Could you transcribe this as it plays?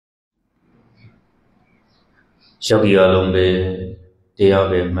Zawgyi Unicode, Tayar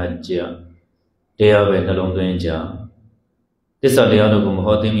Majja, Tayar Nalongdwenja. This are the other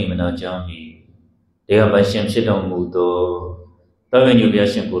Gumhodimi Manajami. They are by Shem Shidam Mudo, Tavenu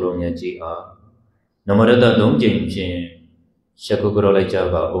Yashin Kuromiaji are. Namarada Dom Jim, Shakugro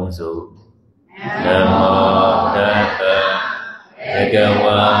Java Onzo. Dhamma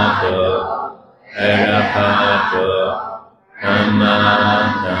Bhagavato Arahato Dhamma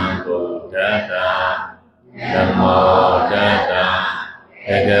Namo Tassa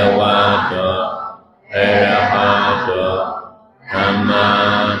Bhagavato Arahato Dhamma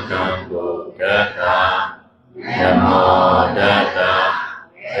Tassa Namo Tassa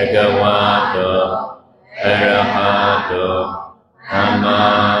Bhagavato Arahato Dhamma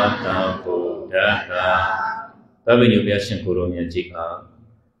Tassa Tavenu Yashin Kuromiaji are.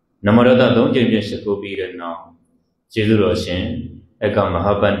 Namarada don't change the Kobi now. Chiduroshin, Eka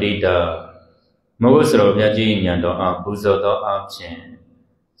Mahabandita. Mogosro Yaji Yando Buzo Abchen.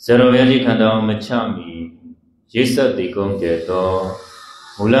 Zero Yaji Kanda Machami, Jisa de Gongeto,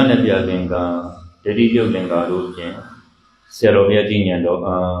 Mulana Bialinga, Dedidio Linga Rujen, Zero Yaji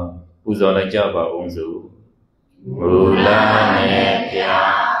Yando Buzo la Java Onzu. Mulane Pia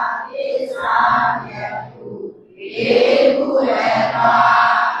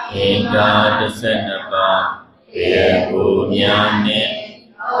Inga the Senaba, Ebunyane.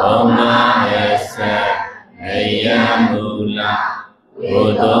 Oma esa Ayamula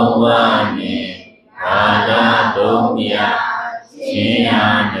Udovani Ala Domya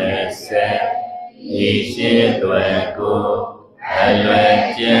Chianese Ishidweko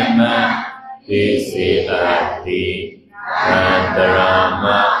Alwejema Visilati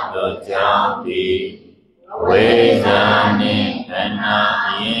Antarama Dojati Vezani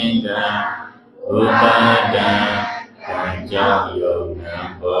Anayinga Upada Kanjam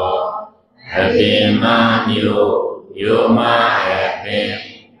Yonambo Abimanyo Yoma Abim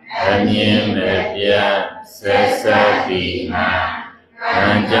Amim Abia Sasabina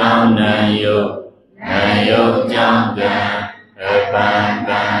Kanjam Nayo Nayo Janga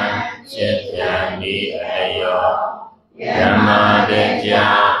Abamba Chityani Ayo Yamadeja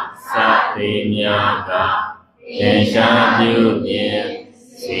Satinyaka Kensha Jubin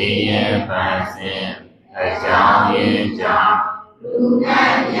Siyen Pansin Ajang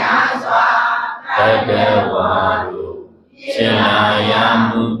Lunanyaswa Tadawaru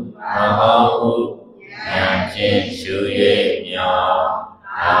Chilayamu Mahohu Yanchin Shuye Nyo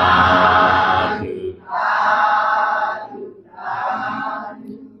Adu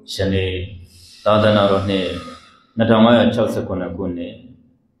Shani Tadana Rohne Natamaya Chaksakuna Kune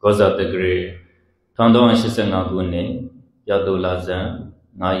Goza the Grey Tandoan Shisanga Kune Yadu Lazan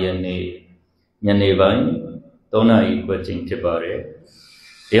Nayane Yanebai, Dona equating Tibare.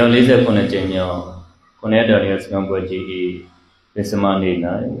 The only Punajanya, Conedarius Gamboji, Pensamani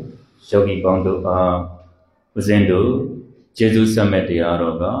Nai, Zawgyi Uzendo, Jesus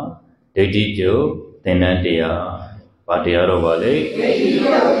Sametiaroga, Dedijo, Tenadia, Patiarovale,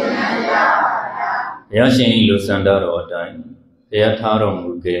 Yashin Lusandaro time, Theataro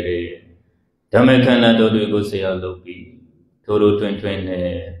Mugere, Tamekana Dodugosea Lopi, Toro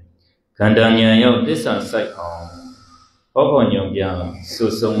 20. Kandanya Yo, this are sight on Papa Nyobia,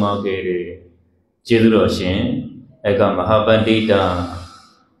 Susoma Gere, Jidroshin, Eka Mahabandita,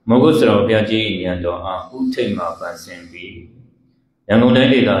 Mogosro Yaji Yando, Utema Pansembi,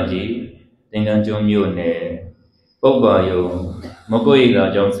 Yangonadi Raji, Tinganjum Yone, Pobayo,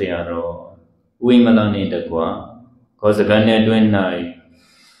 Mogoiga Jonsearo, Uimalani de Gua, Cosagane Duenai,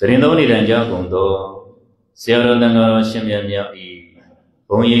 the Rindoni Ranjagondo, Sierra Langaro Shimya E.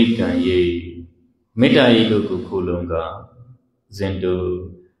 Bonye Kanye, Mitayi Kulunga, Zendo,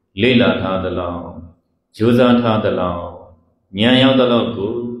 Lila Tadalao, Juzan Tadalao, Nyaya the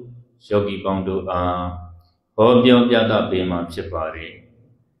Loku, Zawgyi Bondo Hobyo Biada Bema Chipari,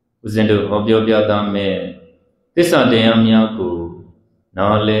 Zendo Hobyo Biada Me, Tissa Deamyaku,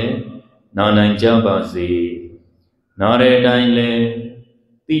 Nale, Nananja Bazi, Nare Dainle,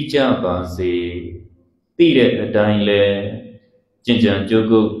 Tija Bazi, Tire Dainle. Jinjan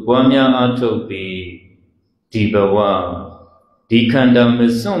Jogo, Wamya Atopi, Dibawa, Dikanda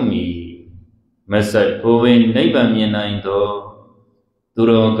Mesumi, Masat Owen Nabamian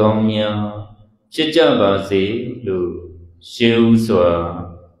Duro Gomia, Chijabazi, Lu,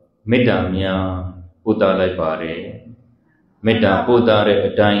 Shiuswa, Medamia, Putale Pare, Meda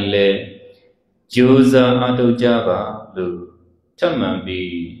Putare Dainle, Juza Ato Java, Lu,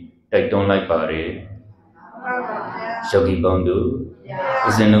 Tamambi, Takdon like Pare. Zawgyi Bondo,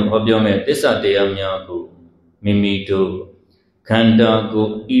 Zeno Obiome, Tessa Deamyaku, Mimito, Kanda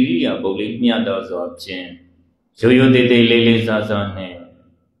go Iria Boli Miada Zobchen, ရိုးရိုးသေးသေးလေးလေးစားစားနဲ့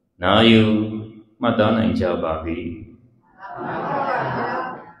နာယူမှတ်သားနိုင်ကြပါပြီ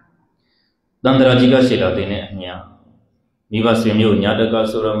တန္တရာကြီးကရှိလာတဲ့အမြမိဘဆွေမျိုးညာတက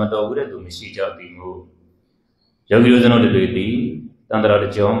ဆိုရမတော်ဘူးတဲ့သူမရှိကြသည်မို့ယောဂီတို့စနုတွေသည်တန္တရာတ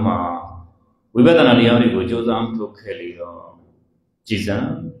ကြောမှာဝိပဿနာတရားတွေကိုကြိုးစားထုတ်ခဲ့လေတော့ကြည်စံ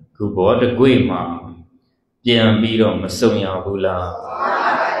ခုဘောတကွေ့မှာပြန်ပြီးတော့မစုံရဘူးလား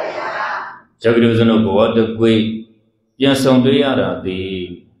ယောဂီတို့စနုဘောတကွေ့ပြန်ဆုံတွေ့ရတာသည်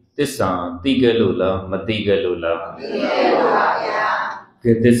သစ္စာသိခဲ့လို့လားမသိခဲ့လို့လားသိခဲ့လို့ပါဗျာ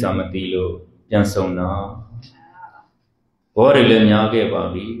ကဲသစ္စာမသိလို့ပြန်ဆုံတာဘောတွေလည်းညားခဲ့ပါ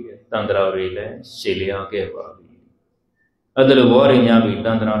ပြီတန္တရာတွေလည်းရှည်လျားခဲ့ပါပြီအဲ့ဒါလိုဘောတွေညားပြီးတ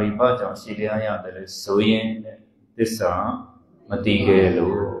န္တရာတွေဘာကြောင့်ရှည်လျားရတယ်လဲဆိုရင်သစ္စာမသိခဲ့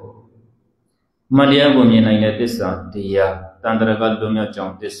လို့မတရားကိုမြင်နိုင်တဲ့သစ္စာတရားတန္တရာကလွတ်မြောက်ကြော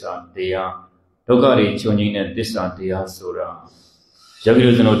င်းသစ္စာတရားဒုက္ခတွေချုပ်ငြိမ်းတဲ့သစ္စာတရားဆိုတာယောဂီ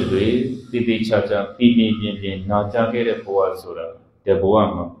တို့စနုတွေတည်တည်ချာချာပြင်းပြင်းနာကြခဲ့တဲ့ဘဝဆိုတာဒီဘဝ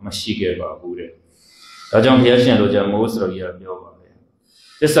မှာမရှိခဲ့ပါဘူးတဲ့ဒါကြောင့်ဘုရားရှင်တို့ကြောင့်မိုးစတော်ကြီးကပြောပါတယ်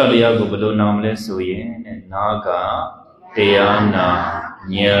သစ္စာတရားကိုဘယ်လိုနာမလဲဆိုရင်နာကတရားနာ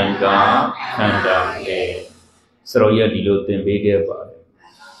ဉာဏ်ကခန္ဓာလေစတော်ကြီးကဒီလိုသင်ပေးခဲ့ပါတယ်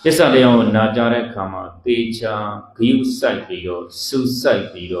သစ္စာတရားကိုနာကြတဲ့အခါမှာသေချာဂယုစိုက်ပြီးတော့စူးစိုက်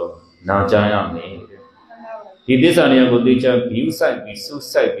ပြီးတော့နာကြရမယ်ဒီသစ္စာတရားကိုသေချာဂယုစိုက်ပြီးစူး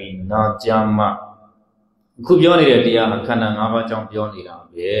စိုက်ပြီးနာကြမှအခုပြောနေတဲ့တရားဟာခန္ဓာ၅ပါးကြောင့်ပြောနေတာ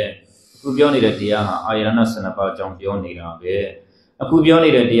ပဲအခုပြောနေတဲ့တရားဟာအာယတနာ12ပါးကြောင့်ပြောနေတာပဲအခုပြောနေ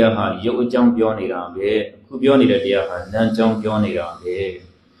တဲ့တရားဟာရုပ်အကြောင်းပြောနေတာပဲအခုပြောနေတဲ့တရားဟာနာမ်ကြောင့်ပြောနေတာပဲ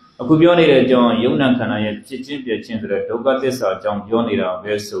အခုပြောနေတဲ့အကြောင်းယုံနာခန္ဓာရဲ့ဖြစ်ချင်းပြချင်းဆိုတဲ့ဒုက္ခသစ္စာအကြောင်းပြောနေတာ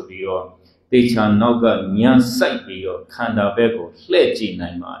ပဲဆိုပြီးတော့သေချာနောက်ကဉာဏ်စိုက်ပြီးတော့ခန္ဓာဘက်ကိုလှည့်ကြည့်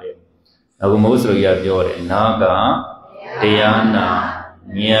နိုင်ပါတယ်အခုမိုးစရိယပြောတယ်နာကတရားနာ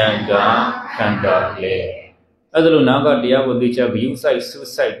ဉာဏ်ကခန္ဓာလေအဲ့ဒါလို့နာကတရားကိုသိချဂယုစိုက်စူး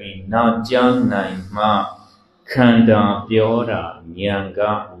စိုက်ပြီးနာကြားနိုင်မှခန္ဓာပြောတာဉာဏ်က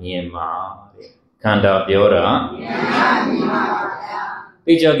မြင်မှာတဲ့ခန္ဓာပြောတာဉာဏ်ကမြင်ပါဗျာ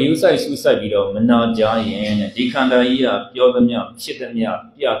သိချဂယုစိုက်စူးစိုက်ပြီးတော့မနာကြားရင်ဒီခန္ဓာကြီးကပြောသမျှဖြစ်သမျှ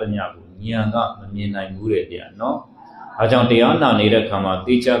ပြသမျှကိုဉာဏ်ကမမြင်နိုင်ဘူးတဲ့ဗျာနော်အဲကြောင့်တရားနာနေတဲ့ခါမှာ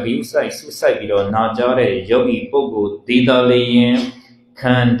သိချဂယုစိုက်စူးစိုက်ပြီးတော့နာကြားတဲ့ယောဂီပုဂ္ဂိုလ်ဒေတာလျင်ခ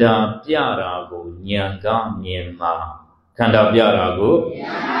န္ဓာပြတာကိုဉာဏ်ကမြင်မှာခန္ဓာပြတာကိုဉာ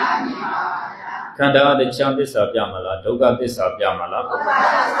ဏ်ကမြင်ပါဗျာခန္ဓာကတရားသစ္စာပြမလားဒုက္ခသစ္စာပြမလားဒုက္ခ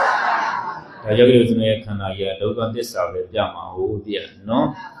သစ္စာပြဒါကြောင့်ဒီလိုရဲ့ခန္ဓာကြီးကဒုက္ခသစ္စာပဲပြမှာဟုတ်ပြနော်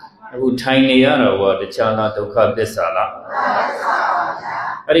အခုထိုင်နေရတာကတရားလားဒုက္ခသစ္စာလားဒုက္ခသစ္စာပါဗျာ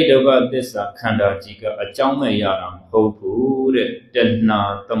အဲ့ဒီဒုက္ခသစ္စာခန္ဓာကြီးကအကြောင်းမဲ့ရတာမဟုတ်ဘူးတဲ့တဏှာ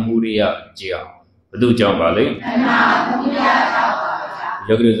သမုဒိယကြောင့်ဘယ်သူကြောင့်ပါလဲတဏှာသမုဒိယကြောင့်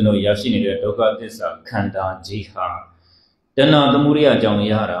ယောဂီတို့စနုရရှိနေတဲ့ဒုက္ခသစ္စာခန္ဓာကြီးဟာတဏှာသမုဒိယကြောင့်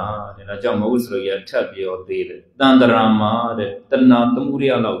ရတာဒါကြောင့်မဟုတ်ဆိုရထပ်ပြောသေးတယ်တန္တရာမှာတဲ့တဏှာသမုဒိ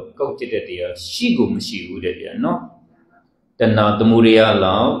ယလောက်ကောက်ကျတဲ့တရားရှိကိုမရှိဘူးတဲ့ဗျာနော်တဏှာသမုဒိယ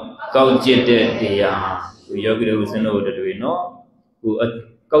လောက်ကောက်ကျတဲ့တရားယောဂီတို့စနုတွေနော်ဟို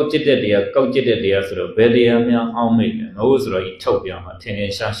ကောက်ကျတဲ့တရားဆိုတော့ဘယ်တရားများအောင်းမိတယ်နော်ဆိုတော့ဤထုတ်ပြမှာထင်ထ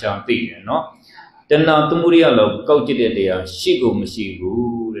င်ရှားရှားသိတယ်နော်တဏှာသမုဒိယလောက်ကောက်ကျတဲ့တရားရှိကိုမရှိ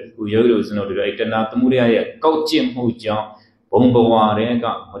ဘူးတဲ့ခုယောဂီတို့စနုတွေအဲ့တဏှာသမုဒိယရဲ့ကောက်ကျမှုကြောင့်ဘုံဘဝတွေက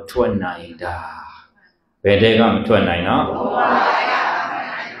မထွက်နိုင်တာဘယ်တဲ့ကမထွက်နိုင်တာ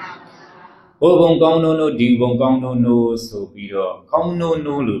ဘုံဘုံကောင်းတို့ဒီဘုံကောင်းတို့ဆိုပြီးတော့ကောင်းတို့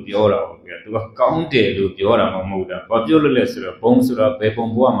လို့ပြောတာပေါ့ဗျာသူကကောင်းတယ်လို့ပြောတာမဟုတ်တာဘာပြောလို့လဲဆိုတော့ဘုံဆိုတာဘယ်ဘုံ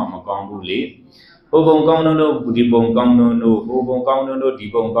ဘဝမှာမကောင်းဘူးလေဘုံဘုံကောင်းတို့ဒီဘုံကောင်းတို့ဟိုဘုံကောင်းတို့ဒီ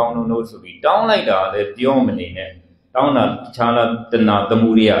ဘုံကောင်းတို့ဆိုပြီးတောင်းလိုက်တာလည်းပြောမနေနဲ့တောင်းတာခြားလားတဏှာသမု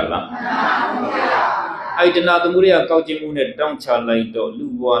ဒိယလားအဲ့တဏှာသမုဒိယကောက်ကျမှုနဲ့တောင်းချလိုက်တော့လူ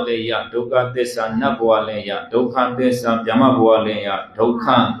ဘဝလည်းရဒုက္ခသစ္စာနတ်ဘဝလည်းရဒုက္ခသစ္စာဗျမဘဝလည်းရဒုက္ခ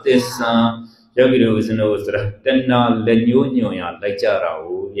သစ္စာယောဂီတို့စနုဆိုတာတဏှာလက်ညှိုးညွန်ရလိုက်ကြတာ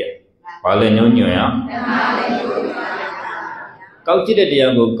ဟုတ်ရဲ့ဘာလက်ညှိုးညွန်ရတဏှာလက်ညှိုးညွန်ရကောက်ကျတဲ့တ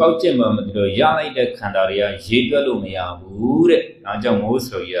ရားကိုကောက်ကျမှမသိလို့ရလိုက်တဲ့ခန္ဓာတွေကရေးတွက်လို့မရဘူးတဲ့ဒါကြောင့်မိုး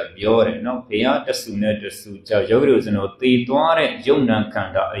ဆိုကြီးကပြောတယ်နော်ဘုရားတဆူနဲ့တဆူကြောင့်ယောဂီတို့စနုတည်သွားတဲ့ယုံနာခ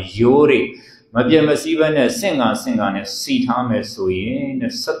န္ဓာအယိုးတွေမပြတ်မစည်းဘဲနဲ့ဆင့်ကနဲ့စီထားမယ်ဆိုရင်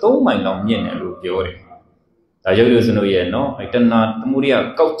73မိုင်လောက်မြင့်တယ်လို့ပြောတယ်ဒါယောဂီတို့စနုရဲ့နော်အဲတဏှာသမုဒိယ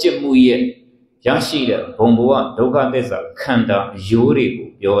ကောက်ကျမှုရဲ့ရရှိတဲ့ဘုံဘဝဒုက္ခသစ္စာခန္ဓာအယိုးတွေကို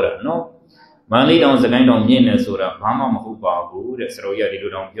ပြောတာနော် Mali down the kind of mean as Sura, Mama Hupa, that's Roya di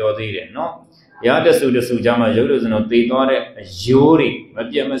Dudon Yodi, no? Yada Suda Sujama Jodus no they got a jury, but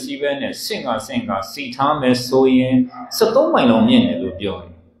Yamasivan, a singer, see Thomas, Soyen, Sato my long yen, Ludio.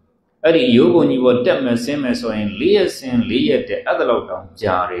 At the Yogo, you were Dhamma same as so in Leas and Lea, the other local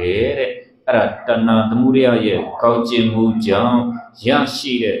Jare, Aratana, the Muria, Kauji Mujam,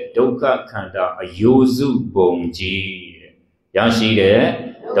 Yashide, Doka Kanda, a Yozu Bonji.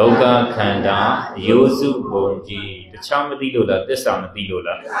 Yashide, Doka Kanda, Yozu Bonji, the Chamadi Lola, the Samadi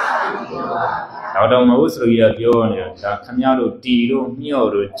Lola. Out of Mosria, Yona, the Camaro, Tilo,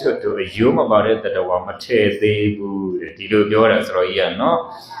 Mio, to a Yuma about it that the Wamate, they would, Tilo Yoras, Roya,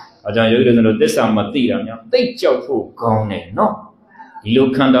 no? I don't know this Samatira, they joke who gone, no? You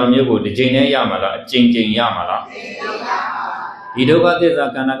look under Mugo, the Jane Yamala, Jing Yamala. You don't got this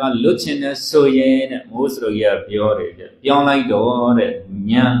Akanaga, Lucina, Soyen, Mosroya, Biore, Bion like door,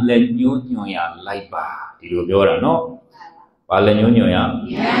 Yan let you ya like ba. You Biora, no? Palanunia.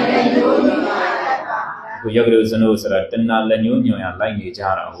 Kuyagruzano, Saratana, Lanunia, like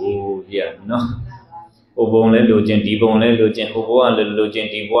Nijara. Oh, yeah, no. Obonle, Login, Dibonle, Login, Oboa, Login,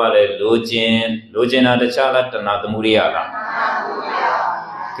 Diboale, Login, at the Chalat, and the Muriala.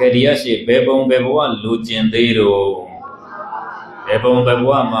 Kadiashi, Bebon, Beboa, Login, Dero. Bebon,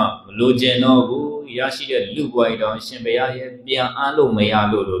 Beboama, Login, no, Yashi, Luguay, on Shimbaya, Bian Alo,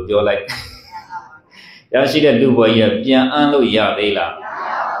 Mayalo, you're like Yashi, Luguay, Bian Alo, Yavela.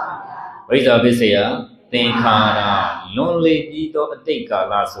 Wait a bit, Thinkara, lonely Dito, a take a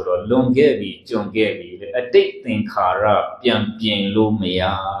lasso, long gabby, John Gabby, a take Thinkara, Pian Pian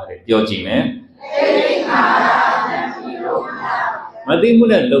Lumea, Yojime. Madi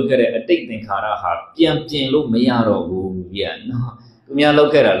Mula look at a take Thinkara, Pian Pian Lumea, no. Kumia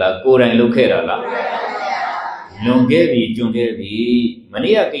look at la, Koran look at la. Long gabby, John Gabby,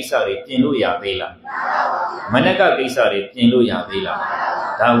 Mania Kisari, Pinuya Vela. Manaka Kisari, Pinuya Vela.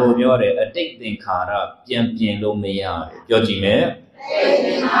 Davo Yore, a take the cara, Pian Lumea, Yojime.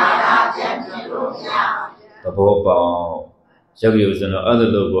 The Bobo, Jagus and other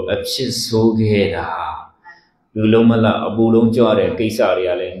logo, a chiso geda. Ulomala, a bulon jore,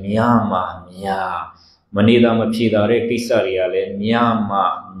 Kisariale, Miama, Mia. Manida Mapidare, Kisariale,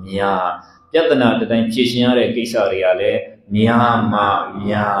 Miama, Mia. Yatana, the time Chishiare, Kisariale, Miama,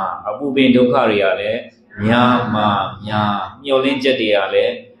 Mia. Abu Bindokariale. Miama, Mia, Yolinja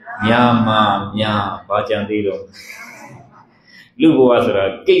diale, Miama, Mia, Bajandilo.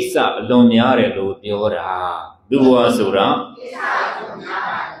 Lubuasura, Kisa, Lomiare, Diora, Lubuasura,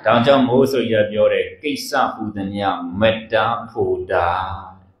 Tanja Moso Yabiore, Kisa, Udania, Meta,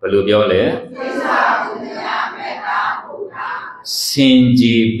 Puda, Palubiole,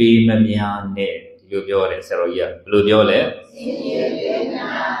 Sinji, Bimamiane, Lubiore, Seroya, Lubiole.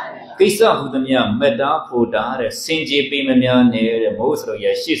 Kisa Hudamia, Meda, Poda, Sinji Pimania, near most of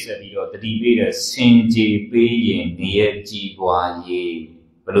your shisabi or the debate, Sinji Paying near Jibuaye.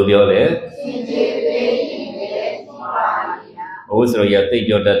 Palubiole? Most of your take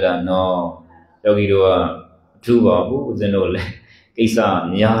your data, no. Dogidua, Tuba, who is an old Kisa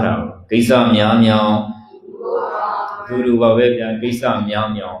Miara, Kisa Miao, Guru Babia, Kisa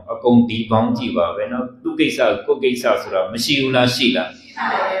Miao, a combi bounty, when two Kisa, Kokisa, Mashula Shila.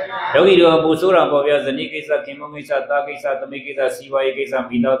 Dogido, Busura, Bobia, the Nikisa, Kimomisa, Takisa, the Mikisa, Siwa Kisa,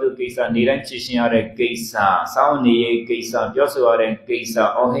 Pinatu Kisa, Niran Chishiare Kisa, Sauni Kisa, Joshua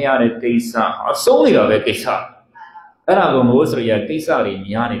Kisa, Ohia Kisa, a solid of a Kisa. Arago Mosria Kisa,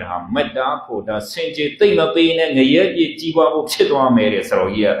 Yanira, Meta, Pota, Saint Tima Pain, and a year Jiwa Chitwa Mary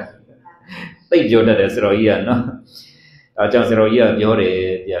Saroya. Take Jordan as Roya, no? Just Roya,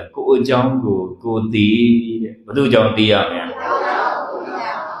 Yore, Go Jango, Go Di, Do John Dia.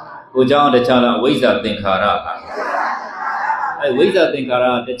 Ujaw the chala Wiza Thinkara. I Wiza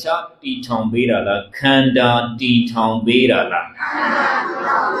Thinkara, the chat T Tom Beda la, Kanda T Tom Beda la.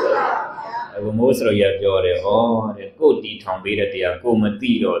 I will most of your jore, oh, the good T Tom Beda, the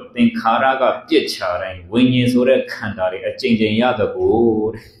Akumatido, Thinkara got Pitcher and Winnies or a Kandari, a changing yada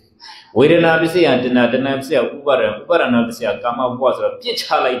good. We didn't have to say, I did not say, Uber and say, Kama was a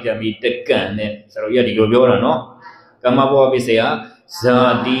pitcher like them, the gun, so yet you go, no? Kama Bobisia.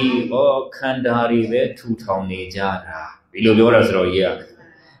 Zadi or Kandari were 2,000 Jara. Below Yoras Roya.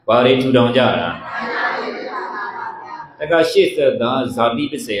 Bari 2,000 Jara. Taka Shisa da Zadi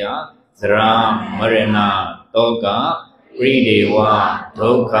Bisea, Zra, Marina, Toga, Ridewa,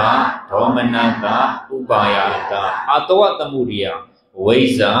 Toka, Tomanata, Ubayata, Atoa Tamuria,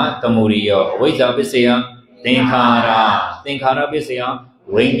 Weza, Tamuria, Weza Bisea, Thinkara Bisea,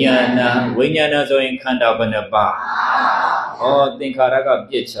 Winyana, so in Kandabanaba. 哦，等卡那个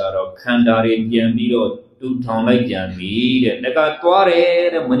别吃了，看到人见面了，都常来见面的，那个多嘞，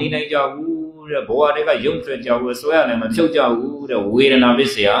那门里那家务的，不啊那个用水家务，所以那么小家务的，为了那边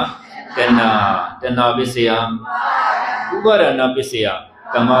谁啊？真那边谁啊？不过那边谁啊？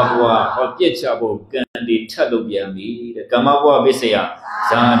干嘛不啊？我别吃不跟的吃都见面的，干嘛不啊？别谁啊？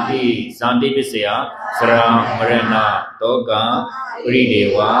三地别谁啊？是啊，没人呐，多个。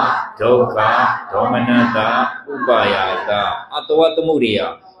Uridewa, Doka, Domanata, Ubayata, Atwa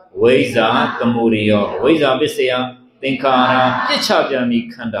Tamuria, Weza Tamurio, Weza Bisaya, Tinkara, Tichabjami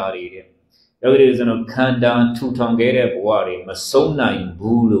Kandari. There is no Kanda, Tutongere, Boari, Masona in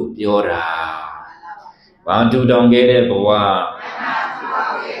Bulu, Diora. Bantu Dongere, Boa.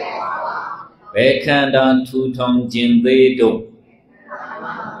 Bekanda, Tutong Jinde Do.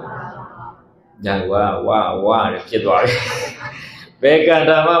 Wow, Kidwari. Bekan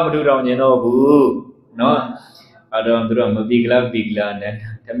Dhamma madu dong jeno bu, no, ada orang membigla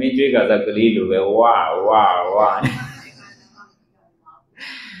ne, kami juga tak keliru, wah.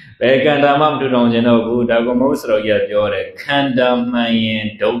 Bekan Dhamma madu dong jeno bu, dah kau mau seru ya jore, kanda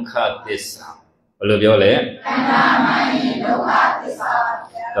main dokha desa, belum jole? Kanda main dokha desa.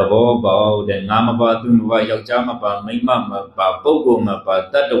 Tabo bau dan ngam apa tu nuwa yau jam apa, mima apa, pokok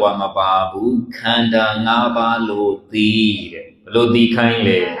apa, tadwa apa bu, kanda ngaba loti. Loti kain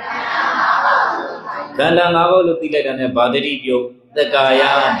le. Kanda ngaba loti le dan badari bio,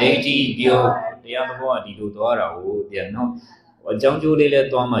 dekaya, deji bio, dia bawa di luar tahu dia no. Wajang juli le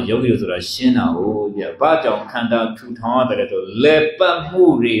tuan ma yogi tu rasien tahu dia. Bajang kanda tu thang ada tu lepas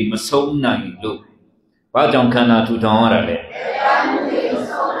muri masuk nai lu. Bajang kanda tu thang ada le.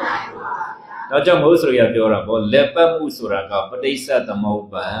 Bajang musur ya biora bo lepas musuraga pedisa tamu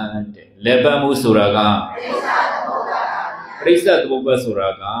band. Lepas musuraga. Prisa Dhamma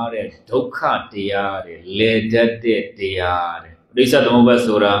Sura re Dukha Tayar le datte Tayar. Prisa Dhamma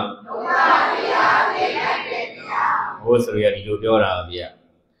Sura. Dukha Tayar le datte Tayar. Wo Surya di lo pyo ra bya.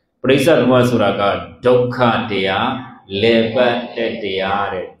 Prisa Dhamma Sura ka Dukha Tayar le datte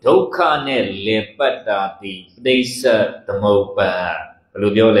Tayar. Dukha ne le patta ti Prisa Dhamma ba.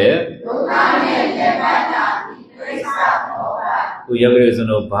 Lo pyo le. Dukha ne le patta ti Prisa Dhamma ba. Ku yagre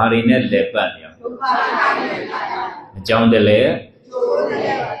suno bhari ne le pat ya. Dukha ne le patta. John Dele,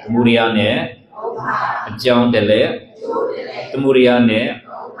 Muriane, John Dele, Muriane,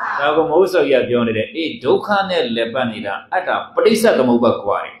 Nago Mosa Yabionde, Dokane Lebanida, Ata, Padisa the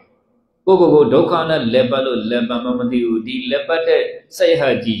Mubakwai. Go, Dokana Lebalo, Lebamamadi, di Lepate, say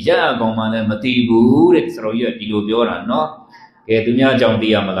her Jija, Gomana, Matibu, it's Roya di Lubiora, no? Ketunya John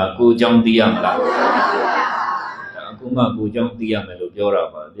Diamala, Ku John Diamala. Kuma go jump the Yamelo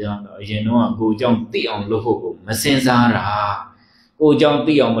Joraba, Genoa go jump the on Loho, Masenzara, go jump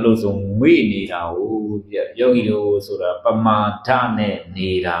the Omeloso, we need our Yogi Sura, Pamatane,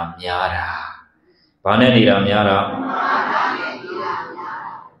 Nira Miara, Pananira Miara,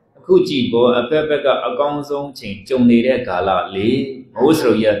 Kuchibo, a pepeka, a gonzong ching, Jonire Gala, Lee,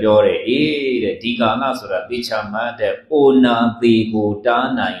 Osro Yabore, the Digana Sura, Bichama, the Ona, the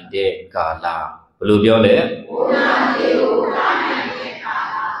Godana in the Gala. Belum jole.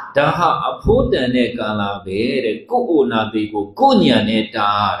 Dah apa dene kala bere ko nade ko konya ne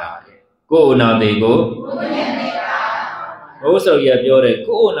tara ko nade ko Oso ya jore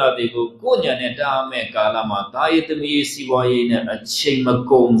ko nade ko konya ne ta me kala ma tayi tmi siwaye ne aching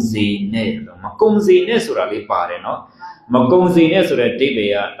makongzi ne sura le pare no makongzi ne sura dibe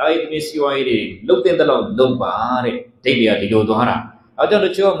ya tayi tmi siwaye de luk tin talo luk ba de dibe ya di lo twara I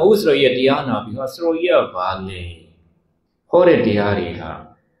don't know most of your Diana because through your valley. Horrid diarrhea.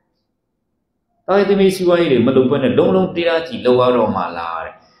 I the miss you a Malupan, don't tirachi lower on my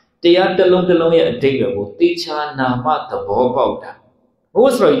lar. They are the long a digger will teach her Namata Bobota.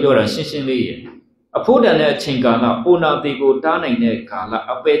 Most of your assistant. A put an chinkana, Puna de go down in a kala,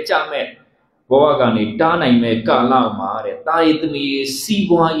 a pechame. Boagani, Dana me kala mare, tied me, see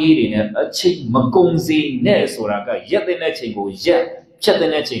one eating a chick Magonzi, Nesuraka, yet the netching go yet. Chat the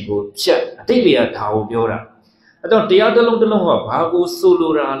netching go, chat, Davia Tau Biora. I don't the other long the long of Hago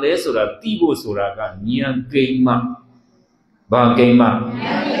Solura, Lesura, Tibo Suraga, Nian Gama Bagama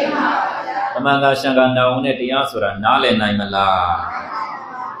Amanga Shangana on the Asura, Nale Naimala.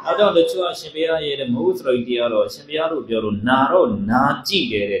 I don't the Chua Shibia, the most Diaro, Shibiaro, Bioro, Naro,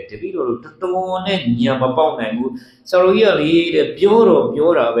 Naji, the Viro, Tone, Yamapong, so really the Bureau,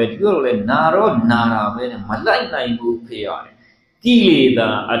 Biora, with Bioro, Naro, Nara, when Malai Naibu Pay.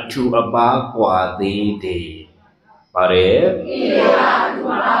 Kilida atu abakwa de. Pare?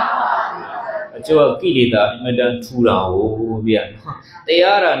 cho kỹ là mà đang thu nào biết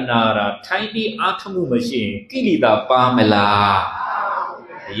Tayar nara thay đi atomu machine kỹ là ba mươi là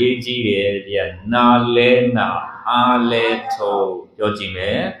gì gì đấy biết na lê na a lê thô cho gì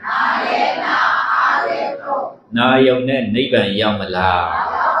mẹ na lê na a lê thô na yong nên nấy bạn yong mà là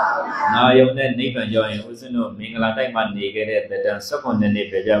na yong nên nấy bạn yong ấy xin lỗi mình là tay mình đi cái đấy để sắp còn nên để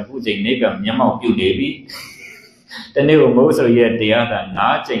bây giờ phụ trình nấy bạn nhắm màu biểu đề đi thế nếu mỗi sự việc thì là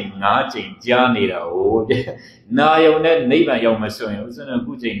ngã trình gia này là ô na yong nên nấy bạn yong mà xin lỗi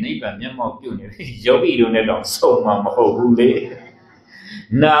phụ trình nấy bạn nhắm màu biểu đề dấu ý đồ này đóng sâu mà hậu hữu đấy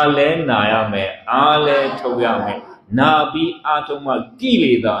na lên na ya mẹ a lên thâu ya mẹ na bi a thâu mà kỹ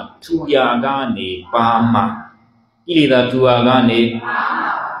lệ da thu ya ga ne ba ma kỹ lệ da thu ya ga ne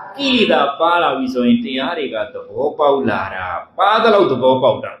kỹ lệ da ba la bi so yinတရားတွေကသဘောပေါက်လာတာပါသလောက်သဘော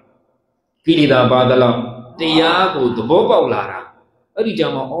ပေါက်တာkỹ lệ da baသလောက်တရားကိုသဘောပေါက်လာတာအဲ့ဒီကြော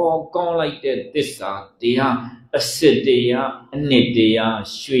င့်အော်ကောင်းလိုက်တဲ့သစ္စာတရားအစစ်တရားအနှစ်တရား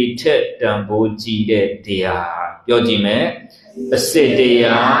ရွှေထက်တန်ဖိုးကြီးတဲ့တရားပြောကြည့်မယ်အစစ်တ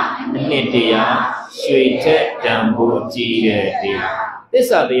ရားအနှစ်တရားရွှေထက်တန်ဖိုးကြီးတဲ့တရားသစ္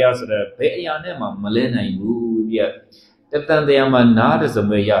စာတရားဆိုတော့ဘယ်အရာနဲ့မှမလဲနိုင်ဘူးပြတတန်တရားမှာနားတစ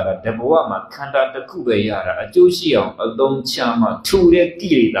မဲရတာတဘဝမှာခန္ဓာတစ်ခုပဲရတာအကျိုးရှိအောင်အသုံးချမှထူတဲ့ကိ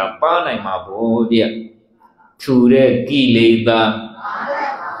လေသာပါနိုင်မှာပေါ့ပြထူတဲ့ကိလေသာ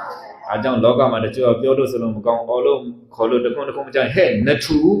အကြောင်းလောကမှာတချို့ပြောလို့ဆိုလို့မကောင်းအောင်လို့ခေါ်လို့တခုမကြိုက်ဟဲ့န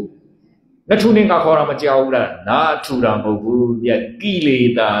ထူနေငါခေါ်တာမကြောက်ဘူးလားနာထူတာမဟုတ်ဘူးပြကိလေ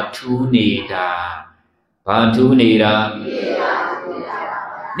သာထူနေတာဘာထူနေတာ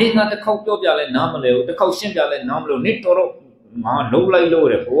နေငါတစ်ခေါက်ပြောပြလဲနားမလဲဘူးတစ်ခေါက်ရှင်းပြလဲနားမလို့နေတော်တော့ငါလုံးလိုက်လို့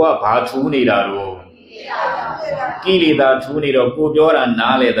တယ်ဘိုးကဘာထူနေတာတော့ကိလေသာထူနေတော့ကိုပြောတာ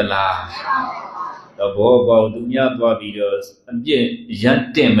နားလဲသလားဘောဘောသူများသွားပြီးတော့အပြည့်ရန်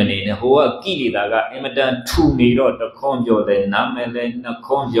တင်မနေနဲ့ဟိုကကိလေသာကအင်မတန်ထူနေတော့တခွန်းပြောလဲနာမည်လဲနှ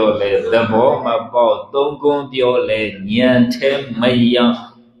ခွန်းပြောလဲသဘောမပေါက်သုံးခွန်းပြောလဲညံထဲမယံ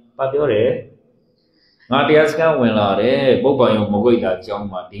ဘာပြောတယ်ငါတရားစခန်းဝင်လာတယ်ပုပ္ပယုံမဝိတ်တာကြောင်း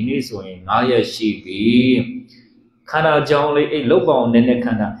မှာဒီနေ့ဆိုရင်9ရက်ရှိပြီခန္ဓာကြောင်းလေးအဲ့လောက်ပေါင်းနည်းနည်းခ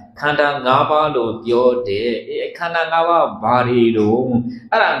န္ဓာ၅ပါးလို့ပြောတယ်ခန္ဓာ၅ပါးဘာတွေတော့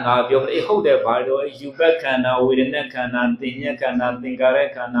အဲ့ဒါငါပြောတယ်ဟုတ်တယ်ဘာလို့ယူဘက်ခန္ဓာဝေဒနာခန္ဓာသင်ညက်ခန္ဓာသင်္ကာရ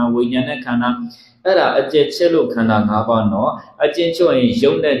ခန္ဓာဝိညာဉ်ခန္ဓာအဲ့ဒါအကျဉ်းချက်လို့ခန္ဓာ၅ပါးနော်အကျဉ်းချုပ်ရင်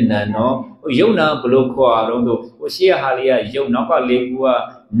ယုံနဲ့နံနော်ယုံနာဘလို့ခေါ်အောင်ဆိုဟိုရှေ့ဟာလေးကယုံနောက်ကလေးကူက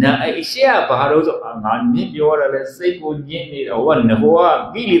နာအဲ့ရှေ့ကဘာလို့ဆိုငါမြင်ပြောရတယ်လေစိတ်ကိုညစ်နေတာဟိုက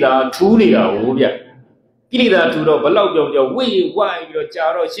ကိလေသာထူးနေတာဟိုဗျကိလေသာထူတော့ဘလောက်ပြောဝိဝိုင်းပြီးတော့ကြာ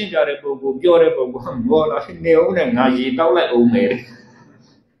တော့ရှင်းပြတဲ့ပုံကိုပြောတဲ့ပုံကိုမောလာနေအောင်နဲ့ငါရေတောက်လိုက်အောင်မယ်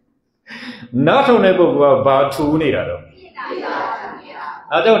နောက်ထုံတဲ့ပုံကဘာထူးနေတာတော့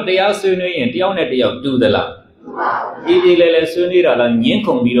အဲတော့တရားဆွေးနွေးရင်တယောက်နဲ့တယောက်တူသလားတူပါဘူးဒီလဲဆွေးနွေးတာလားညင်း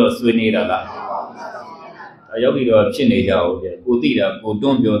ခုန်ပြီးတော့ဆွေးနွေးတာလားယောဂီတော့ဖြစ်နေကြအောင်ပြကိုသိတာကိုတွ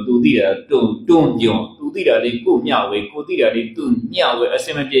န်းပြောသူသိတာတွန်းပြောသူသိတာလေးကိုမျှဝေကိုသိတာလေးသူမျှဝေအစ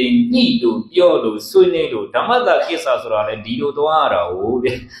င်မပြေညှိလို့ပြောလို့ဆွေးနွေးလို့ဓမ္မတာကိစ္စဆိုတာလေဒီလိုသွားရတာဟုတ်ပြ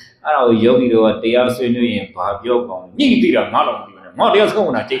အဲ့ဒါကိုယောဂီတို့ကတရားဆွေးနွေးရင်ဘာပြောကောင်းညှိသိတာငါလောက်မသိဘူးငါတရားစကားဝ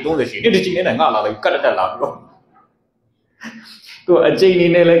င်တာချိန်30ရှိနေဒီချိန်နဲ့ငါလာလိုက်ကတ်တက်လာပြီးတော့ကိုအချိန်နေ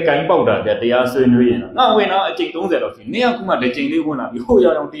နဲ့လဲဂိုင်းပေါက်တာပြတရားဆွေးနွေးရင်ငါဝင်တော့အချိန်30တော့ရှိနေရခုမှတစ်ချိန်လေးဝင်လာပြီးဟို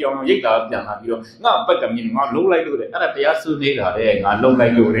ရောက်တရားရိတ်တာပြန်လာပြီးတော့ငါပတ်ကမြင်ငါလုံးလိုက်လို့တယ်အဲ့ဒါတရားဆွေးနွေးတာတဲ့ငါလုံးလို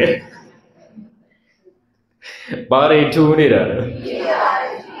က်လို့တယ်ဘာတွေထူးနေတာလဲ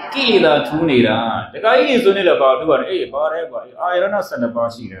ကိလေသာထူးနေတာတခါကြီးဆွေးနွေးတယ်ဘာထူးပါလဲအေးဘာလဲကွာအာရဏ12ပါး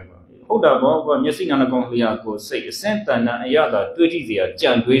ရှိတယ်ကွာဟုတ်တာဘောကွာမျက်စိနာနှကောင်လျာကိုစိတ်အစင်းတန်တန်အရသာတွေးကြည့်စရာ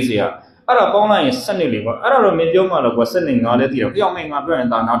ကြံတွေးစရာအဲ့ဒါပေါင်းလိုက်ရင်7လေးပေါ့အဲ့ဒါတော့မင်းပြောမှတော့ကွာ7နဲ့9လဲတည်တော့ကြောက်မင်းငါပြောရင်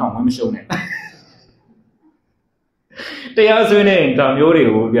ဒါနားထောင်မရှုံးနဲ့တရားဆွေးနေဒါမျိုးတွေ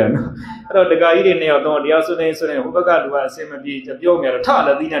ကိုပြန်နော်အဲ့တော့တက္ကကြီးတွေ2ယောက်တော့တရားဆွေးနေဟိုဘက်ကလူကအစင်မပြေပြောမြင်တော့ထလ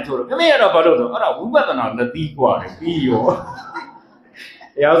က်သီးနဲ့ထိုးတော့မင်းကတော့ဘာလို့ဆိုအဲ့ဒါဝိပဿနာလက်သီးกว่าတယ်ပြီးရော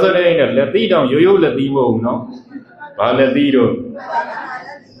တရားဆွေးနေတဲ့လက်သီးတောင်ရိုးလက်သီးမဟုတ်ဘူးနော်ဘာလက်သီးတော့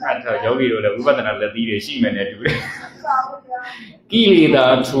အဲ့တော့ယောဂီတို့လည်းဝိပဿနာလက်သီးတွေရှိမယ်နဲ့တူတယ်ကိလေသာ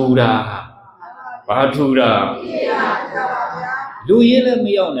ထူတာဘာထူတာလူရင်းလည်းမ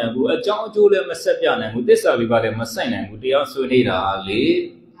ရောက်နိုင်ဘူးအကြောင်းအကျိုးလည်းမဆက်ပြနိုင်ဘူးသစ္စာလေးပါလည်းမဆိုင်နိုင်ဘူးတရားဆွေးနေတာလေ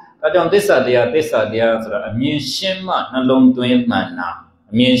အဲကြောင့်သစ္စာတရားဆိုတာအမြင်ရှင်းမှနှလုံးသွင်းမှန်တာ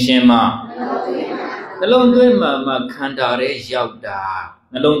အမြင်ရှင်းမှနှလုံးသွင်းမှန်မှခန္ဓာရဲ့ရောက်တာ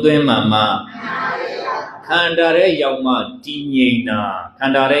နှလုံးသွင်းမှန်မှခန္ဓာရဲ့ရောက်မှတည်ငြိမ်တာခ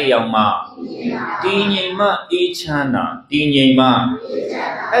န္ဓာရဲ့ရောက်မှတည်ငြိမ်မှအေးချမ်းတာတည်ငြိမ်မှ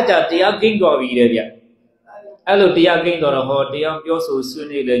အဲ့ဒါတရားကိန်းတော်ပြီတဲ့ဗျ Hello, dear King or a hot, dear Yoso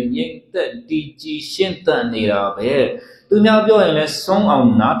Sunni, the Yin that DG Shintan Nira Bear. Do now go and let song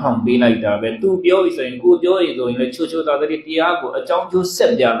on not on be like that, but 2 boys and good joy doing the Chucho that the Diago, a John to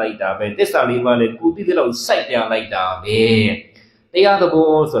set there like that, but this are the good little sight there like that. They are the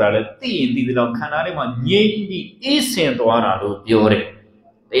balls or a thing, the little Canarima, Yin isn't one out of Biore.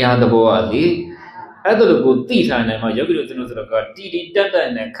 They are the boys. I don't go teeth and my yoga to the Didi Dada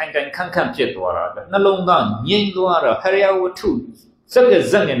and Kankan Jet water. No longer, Yin Luara, Harrier 2. Such a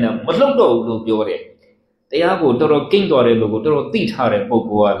zang and a Molodo Biore. They are go to King Dore, go to Teeth Hare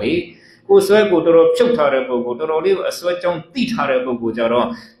Boguale, who swear go to Chok Hare Bogo, to live a sweat on Teeth Hare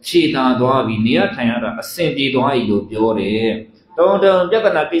Bogujaro, Chita Doavi near Tayar, a Sandy Doayo Biore. Don't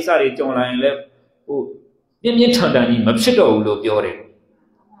Jagana Pisari John Line left, who didn't turn down in Mapshido Biore.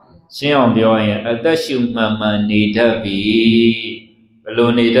 Xiong Bioy, a dashu mamma need a be,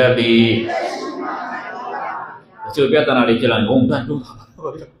 alone need a be. So better than a little and won't do.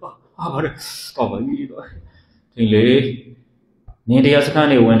 Tilly, Nidia's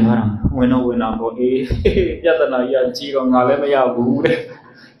kind of went home when I went up. Yatana Yachi on Alemaya wood.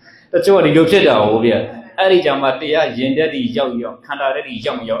 That's what you said over here. Arijamatia, Yendadi Young, Canary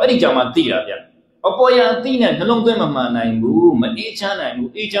Young, Arijamatia. A boy and thin and long time a man I move, Matichan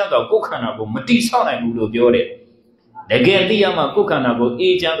and each other cookanago, Matison and Mudo. Again, the Yama cookanago,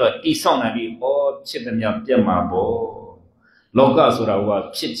 each other Tison and all chicken yam jamabo. Logasura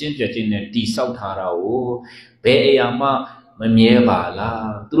was chitchin and T South Harao, Beama,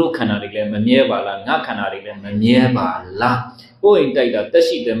 Mamiebala, True Canary, Mamiebala, Nakanari, Mamiebala. Oh, indeed, that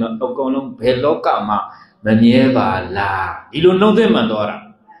she them a Ogonum, Pelocama, Mamiebala. You don't know them, Adora.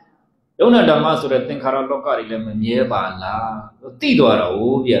 Don't Dhamma so that think Hara Loka Yebala, Tidora,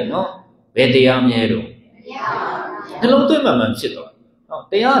 oh, yeah, no, Betiamero. Hello to Mamma Chito.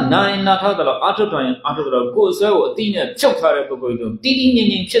 They are 9 not out of Autotime, out of the go so, Tina Chokara Bogo,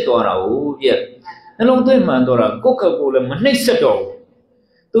 Didi Chitora, oh, yeah. Hello to Mandora, Coca Cola, Manisato.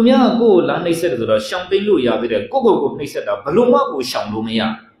 To me, go, Lani said to the Champiluya with a Coco Niseta, Paluma,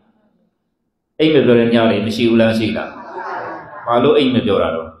 Shamlumia. Amy Bereniari, Mishula Shila. Palo Amy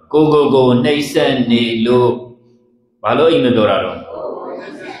Dorado. Go, Nason, Nilo. Palo Amy Dorado.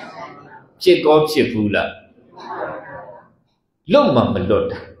 Check off Chipula. Loma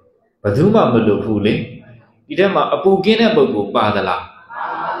Malot. Bazuma Malo Puli. Idema a Pugina Bogo, Badala.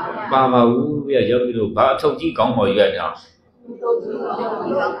 Baba, we are Yogi, Batoji, Gombo Yada.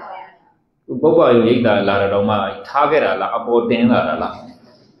 Boba Yida, La Roma, Tagara, La Abodena, La.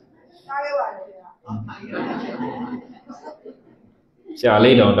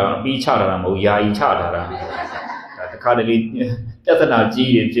 Charlie down, be charter, Moya, charter. The Caddy,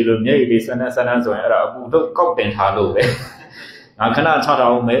 Tatanaji, Jilumia, Sana, Abu, Cocktail Halo. I cannot charter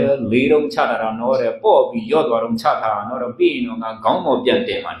on me, little charter, nor a poor, be your charter, nor a bean on a gum of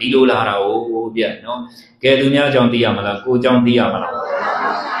Yantema, Dilulara, oh, no, Gedunia John Diamala, go John Diamala.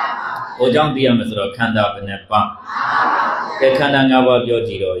 O John Diamazro, Kanda Benepa. The Kananga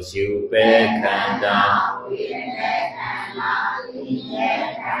Yojiro, you beg Kanda.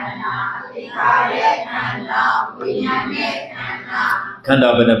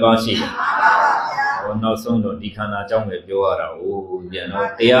 Kanda Benebashi. Oh, no, so no, Dikana Jong with Yoara, oh, you know,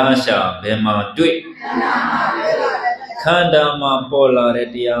 Tiasha, Bema, do it. Kanda Ma Pola,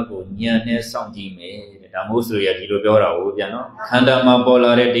 Retiago, Niane Sangi me. Damusuya, Dilora, oh, you know, Kanda Ma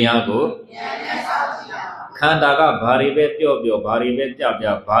Pola, Retiago. Kandaga, Baribe, Pio, Baribe,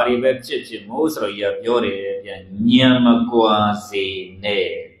 Tabia, Baribe, Chichi, Moso, Yabiore, Nyamagoa, say,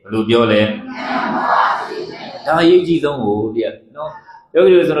 ne, Lubiole. Taiji don't hold yet, no. There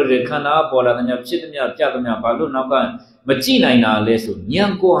is another Kana, Pola, and Chitimia, Jatamia, Baluna, Machina in our lesson,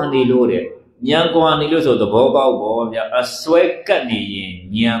 Nyanko and Lore, Nyanko and Iluso, the Boba, a Swekani,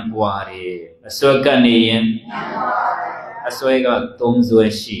 Nyanguare, a Swekani, a Swega, Tomzo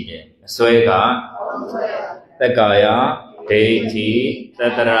and She, a Swega. Takaya, deity,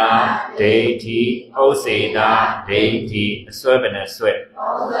 Tatara, deity, Oseda, deity, Sweven and sweat.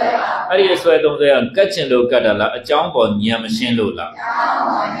 How do you sweat on there? Catching Locadala, a jump on Yamashin Lula.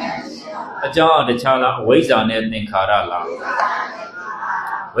 A jar the Chala, ways on it in Karala.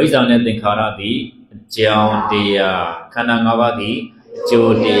 Ways on it in Karadi, John Dia, Kanangavadi,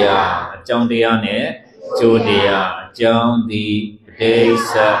 Jodia, John Diane, Jodia, John the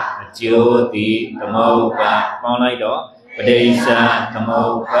Desa. Jyoti, Dhamma, Ponaido, Padesa,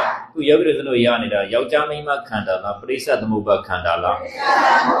 Dhamma, who Yoga no Yanida, Yojamima Kandala, Prisa Dhamma Kandala,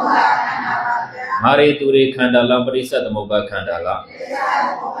 Mari Turi Kandala, Prisa Dhamma Kandala,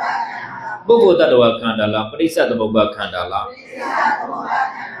 Bogo Tadwa Kandala, Prisa Dhamma Kandala,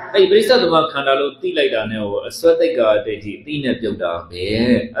 Hey, Brisa Dhamma Kandalo, tea like that now, a sweat the guard, a tina built up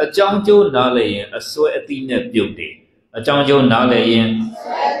there. A Janjo Nale, a sweat tina beauty. A Janjo Nale,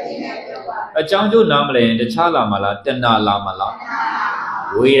 a Janjo Namale, the Chalamala, Tena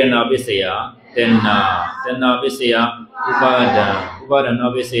Lamala. We are Nabisea, Tena Bisea, Ubada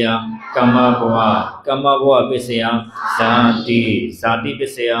Nabisea, Kamaboa Bisea, Sati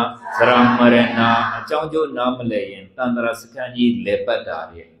Bisea, Saramarena, a Janjo Namale, Tandras Kanji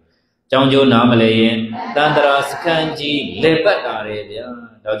Lepatari. Janjo Namale, Tandras Kanji Lepatari.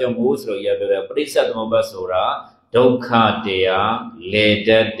 Dajo Musro Yabra, Prisa Mobasura, Dokha Dea,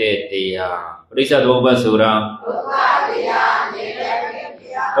 Leda Dea. Prisa Mobasura,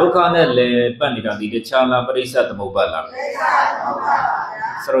 Dokha Le Panita, the Chala, Prisa Mobala.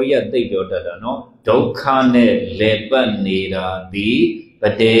 Sroya de Dota, no? Dokha Le Panida, the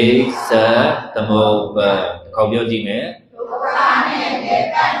Pate Sa Tamoba, Kobyojime.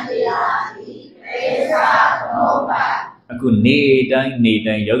 Aku need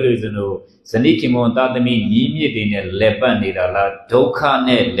Yogizano, Sanikimon Tatami, Yimi in a Lebanidala, Dokha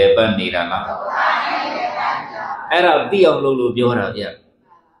ne Lebanidala. Era Dialolo Biora, yeah.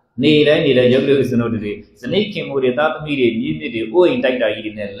 Need a Yogizano today. Sanikimuri Tatami, Yimi, Oin Taita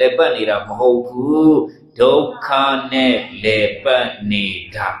in a Lebanida, Mohu, Dokha ne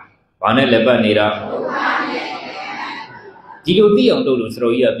Lebanida. Pane Lebanida. Did on Dulu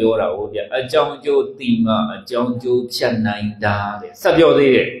throw ya Biora, a Jonjo Tima, a Jonjo Chananda, Sabio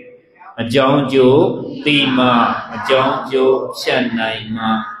de a Jonjo Tima, a Jonjo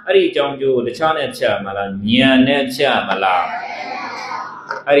Chanaima, Ari Jonjo, the Chana Chamala, Nyane Chamala,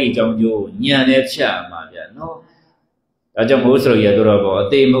 Ari Jonjo, Nyane Chamala, no. A Jongo Yadorabo, a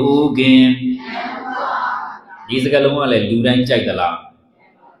Dame Ugin. These Galoma like Ludan Chagala,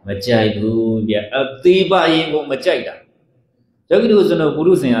 Machaidu, a Tiba in Machaida. Zawgyi was no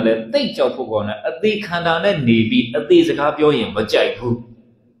Guru Singale, take your Pogona, a thick Hana and Navy, a thick Capio in Bajaiku.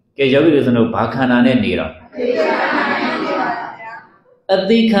 Zawgyi was no Bakana and Nira. A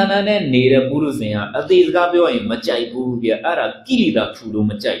thick Hana and Nira Burusia, a thick Capio in Majaiku, via Ara Kilida Tulu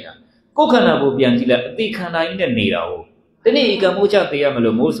Majaida. Kokana Bubiantilla, a thick Hana in the Nira. The Nika Mucha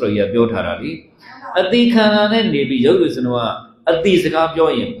Tiamalo Mosroya Biotarali. A thick Hana and Navy Yogusanoa. A these Capio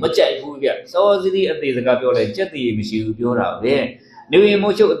in Majaiku, so the Capio like Jetty, Monsieur Biora, there. New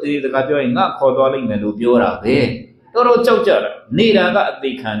Emocho, the Capio in not calling the Biora, there. Toro Chocha, Nida got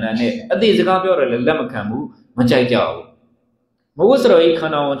the canane, a these Capio, Lemakamu, Majajao. Mosro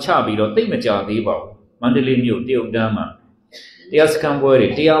Ekana Chabi, or Timaja, Divo, Mandelimu, Dio Dhamma. Tias can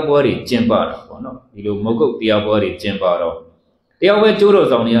worry, Tia worry, Jembara, no, you Moko, Tia worry, Jembaro. There were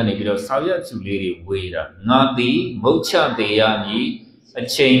Juros on the Anibio, Savia to Lady Weda, not the Mocha de Yani, a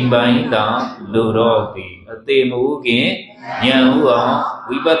chain bind down, Lurodi, a Temugi, Yahua,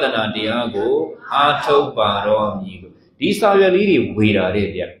 Wibatana Diago, Ato Baro, these are your lady Weda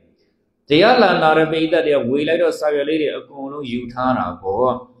area. They are Narabeda, they are Weda or Savia lady, a Kono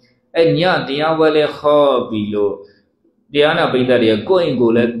Utana, and Yan, the Awale Ho below. Diana Bida going go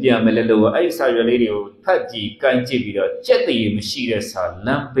let Diamelo, I saw your lady, Patti, Kanjibida, Jetty, Machines,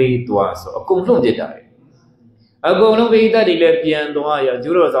 Lampe, Duaso, a concluded die. I go no way that he let Diandoya,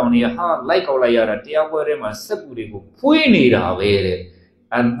 Juros on your heart like Olayara, Diawarema, Sepurigo, Puinida,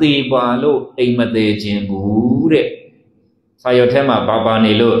 and the Balo, Amade Jimbude. Sayotema, Baba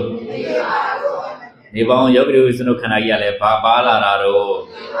Nilo. Nibon Yogu is no Canayale, Baba Laro.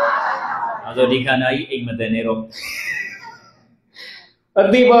 Also, the Canai, Amadenero. A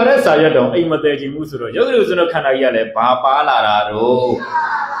Dibara Sayadon, Imataji Musuro, Yoguno Canayale, Papa Laro.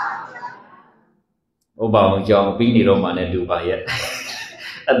 Oba, John, Bini Roman and Dubai.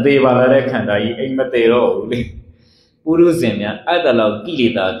 A Dibara Canai, Imatero. Uruzemia, Adala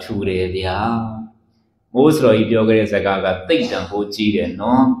Gilida Turedia. Mostro Yoga Sagaga, take them for Chile,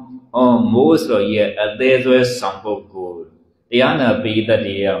 no? Oh, mostro yet, a day was sample good. Diana be the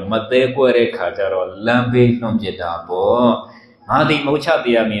dear, Matequere Cataro, Lampe from Jedabo. Adi Mocha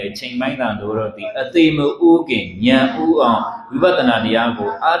Diami, Ching Maidan Dorothy, a theme Ugin, Yan Uan, Vivatana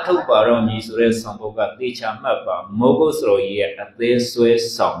Diago, Ato Baroni, Sures Samboga, Dicha Mapa, Mogosro ye, a place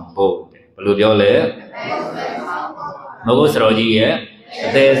Swiss Sambo. Pludiole Mogosro ye,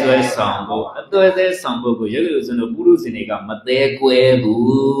 a Swiss Sambo, a Swiss Sambo, you use no Burusiniga,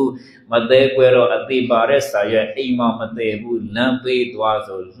 Matequebu, Matequero, a de Baresa, Ima Matebu, Lampe,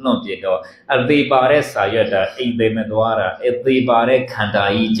 Duazo, Longedo, a de Baresa, in the Meduara, a de Bare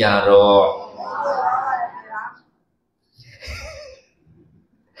Kandai Jaro.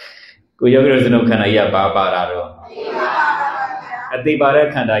 Kuyogo no Kanaya Babararo. A de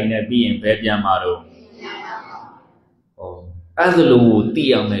Bare Kandai being Bebiamaro. အဲ့ဒါလို့သိ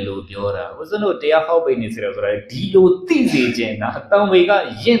ရမယ်လို့ပြောတာဦးဇင်းတို့တရားဟောပိနေဆိုတော့ဒီလိုသိစေခြင်းတာတောင်ဝေက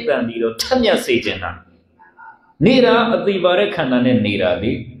ရင့်တန်ပြီးတော့ထက်မြက်စေခြင်းတာနေတာအတိပါတဲ့ခန္ဓာနဲ့နေတာ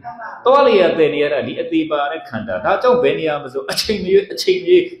လေသွားလေရတဲ့နေရတာဒီအတိပါတဲ့ခန္ဓာဒါကြောင့်ဘယ်နေရာမှာဆိုအချိန်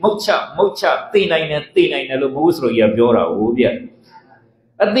ကြီးမုတ်ချသိနိုင်တယ်လို့ဘုရားဆိုရပြောတာဟုတ်ဗျ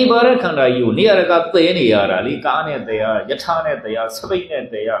အတိပါတဲ့ခန္ဓာကြီးကိုနေရာကသဲနေရတာလေကားနဲ့တရားယထာနဲ့တရားစပိတ်နဲ့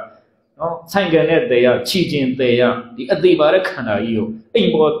တရားနော်ဆိုင်ကနဲ့တရားချီချင်းတရားဒီအတိပါတဲ့ခန္ဓာကြီးကိုအိမ်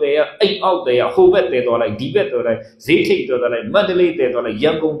ပေါ်တရားအိမ်အောက်တရားဟိုဘက်တဲသွားလိုက်ဒီဘက်သွားလိုက်ဈေးထိပ်သွားလိုက်မန္တလေးတဲသွားလိုက်ရ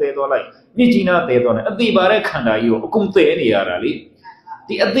န်ကုန်တဲသွားလိုက်မြစ်ကြီးနားတဲသွားလိုက်အတိပါတဲ့ခန္ဓာကြီးကိုအကုန်သဲနေရတာလေ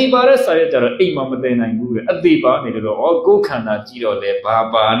ဒီအတိပါတဲ့စာရကြတော့အိမ်မှာမတဲနိုင်ဘူးလေအတိပါနေတော့ဩကိုယ်ခန္ဓာကြည့်တော့လေဘာ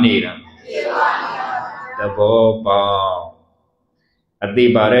ပါနေတာသဘောပေါက်အတိ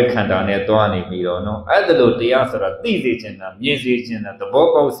ပါတဲ့ခန္ဓာနဲ့တွားနေပြီးတော့နော်အဲ့ဒါလို့တရားဆိုတာသိစေခြင်းတာမြင်စေခြင်းတာသဘော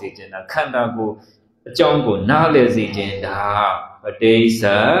ပေါက်စေခြင်းတာခန္ဓာကိုအကြောင်းကိုနားလည်စေခြင်းတာပဋိစ္စ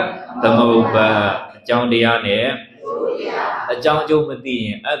သမုပ္ပါအကြောင်းတရားနဲ့အကြောင်းကျိုးမသိရ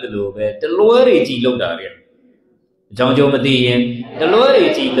င်အဲ့ဒါလို့ပဲတလွဲတွေကြည်လောက်တာတဲ့အကြောင်းကျိုးမသိရင်တလွဲတွေ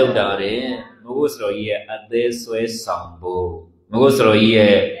ကြည်လောက်တာတဲ့မဟုတ်ဆိုတော့ကြီးရဲ့အသေးဆွဲဆောင်ဖို့မဟုတ်ဆိုတော့ကြီး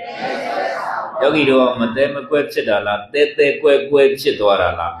ရဲ့ယောဂီတို့မသေးမကွဲဖြစ်တာလားတဲကွဲဖြစ်သွားတာ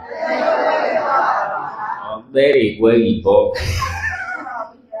လားသဲတွေကွဲပြီပေါ့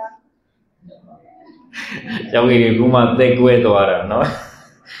ယောဂီတွေကမှသဲကွဲသွားတာနော်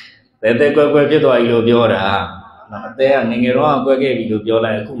တဲကွဲဖြစ်သွားပြီလို့ပြောတာနော်အသေးကငငယ်တော့ကွဲခဲ့ပြီလို့ပြော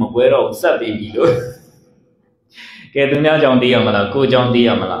လိုက်အခုမကွဲတော့ဘူးဆက်ပြီးပြီလို့ကဲသူများကြောင့်သိရမလားကိုကြောင့်သိရ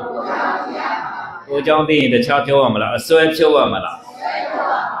မလားကိုကြောင့်သိရင်တခြားပြောရမလားအစွဲဖြုတ်ရမလား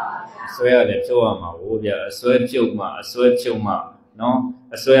ဆွဲရတယ်ဖြုတ်ရမှာဟိုဗျအစွဲဖြုတ်မှနော်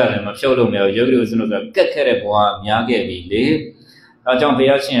အစွဲရတယ်မဖြုတ်လို့မရဘူးယောဂီတို့စလို့ဆိုကက်ခဲ့တဲ့ဘဝများခဲ့ပြီလေအဲကြောင့်ဘု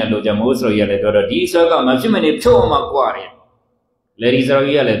ရားရှင်ရဲ့လိုချင်မိုးဆိုရလည်းပြောတော့ဒီအစွဲကမဖြစ်မနေဖြုတ်အောင်မှကွာတယ်လေဒီစရော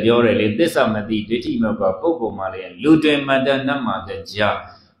ကြီးကလည်းပြောတယ်လေသစ္စာမသိဒိဋ္ဌိမကပုဂ္ဂိုလ်မှလည်းလူတွင်မတ္တနတ်မှာကြာ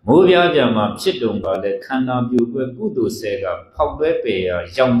မိုးပြားကြမှာဖြစ်တုံပါလေခန္ဓာပြိုကွဲကုသိုလ်ဆဲကဖောက်လွဲပေရာ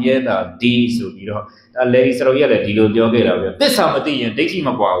ရောင်ရဲတာဒီဆိုပြီးတော့ဒါလေဒီစရောကြီးကလည်းဒီလိုပြောခဲ့တာပဲသစ္စာမသိရင်ဒိဋ္ဌိမ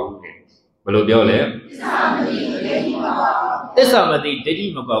ကွာဘူးဘယ်လိုပြောလဲသစ္စာမသိဒိဋ္ဌိ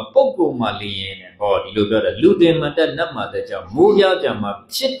မကွာပုဂ္ဂိုလ်မှလျင်ဟောဒီလိုပြောတယ်လူတင်မတက်နတ်မှာတဲ့ကြောင့်မိုးပြားကြမှာ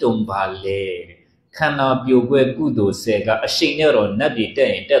ဖြစ်တုံပါလေခန္ဓာပြိုကွဲကုသိုလ်ဆဲကအရှိန်နဲ့တော့နတ်ပြည်တက်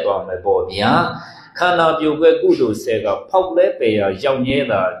ရင်တက်သွားမယ်ပေါ့ဗျာခန္ဓာပြိုကွဲကုသိုလ်ဆဲကဖောက်လဲပေရာရောက်ရဲ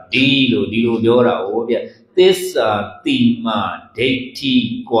တာဒီလိုပြောတာဟိုဗျသစ္စာတိမဒိဋ္ဌိ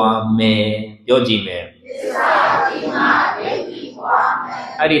ကွာမယ်ပြောကြည့်မယ်သစ္စာတိမဒိဋ္ဌိကွာမယ်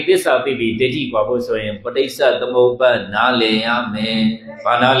အဲ့ဒီသစ္စာသိပြီးဒိဋ္ဌိကွာဖို့ဆိုရင်ပဋိစ္စသမုပ္ပါနားလည်ရမယ်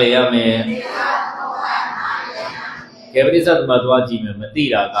ဘာနားလည်ရမယ်ကဲပဋိစ္စသမုပ္ပါသွားကြည့်မယ်မသိ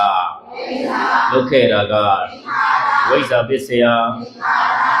တာကလုခဲ့တာကဝိဇ္ဇာပစ္စယ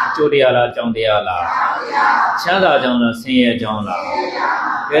အကျိုးတရားလားအကြောင်းတရားလားချမ်းသာကြောင်းလားဆင်းရဲကြောင်းလား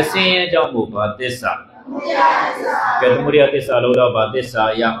ကဲဆင်းရဲကြောင်းကိုဘာသစ္စာကဲသမုဒယသစ္စာလို့တော့ဘာသစ္စာ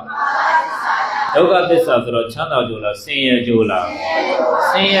ယဒုက္ခသစ္စာဆိုတော့ချမ်းသာကြိုးလားဆင်းရဲကြိုးလား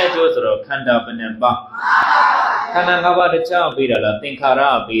ဆင်းရဲကြိုးဆိုတော့ခန္ဓာဘယ်နှပါခန္ဓာ၅ပါးတခြားပေးတာလားသင်္ခါရ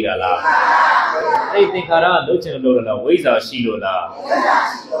ပေးတာလားအဲ့သင်္ခါရလုချင်လို့လားဝိဇ္ဇာရှိလို့လား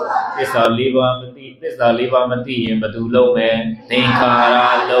သစ္စာ၄ပါးမသိသစ္စာ၄ပါးမသိရင်ဘယ်သူလုံးမယ်သင်္ခါရ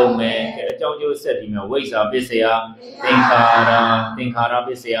လုံးမယ်အကြောင်းကျိုးဆက်ဒီမှာဝိဇ္ဇာပစ္စယသင်္ခါရပ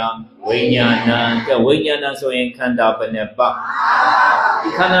စ္စယဝိညာဏကဝိညာဏဆိုရင်ခန္ဓာဘယ်နှပါဒီ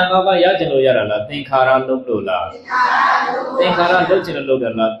ခန္ဓာ၅ပါးရကျင်လို့ရတာလားသင်္ခါရလုံးလို့လားသင်္ခါရလုချင်လို့တာ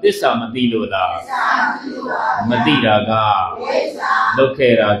လားသစ္စာမသိလို့လားမသိတာကလု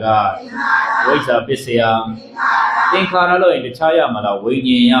ခဲ့တာကဝိဇ္ဇာပစ္စယသင်္ခါရလို့ရင်တခြားရမလားဝိ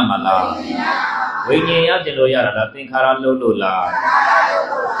ညာဉ်ရမလားဝိညာဉ်ရကျင်လို့ရတာလားသင်္ခါရလုံးလို့လား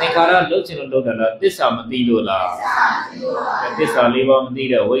သင်္ခါရလုချင်လို့တာလားသစ္စာမသိလို့လားသစ္စာ၄ပါးမသိ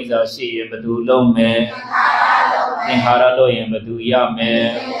တဲ့ဝိဇ္ဇာရှိရင်ဘယ်သူလုံးမယ်သင်္ခါရလို့ရင်ဘယ်သူရမယ်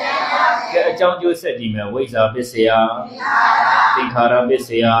ကဲအကြောင်းကျိုးဆက်ကြည့်မယ်ဝိဇ္ဇာပစ္စယသင်္ခါရပစ္စ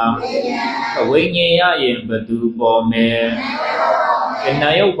ယဝိညာဉ်ရရင်ဘယ်သူပေါ်မယ်နာ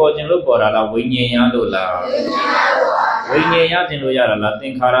ယုတ်ပေါ်ခြင်းလို့ပေါ်တာလားဝိညာဉ်ရလို့လားဝိညာဉ်ရခြင်းလို့ရတာလားသ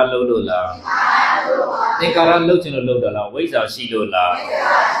င်္ခါရလို့လားသင်္ခါရလုခြင်းလို့တာလားဝိဇ္ဇာရှိလို့လား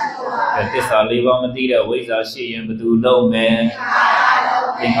သစ္စာ၄ပါးမသိတဲ့ဝိဇ္ဇာရှိရင်ဘယ်သူလုံးမယ်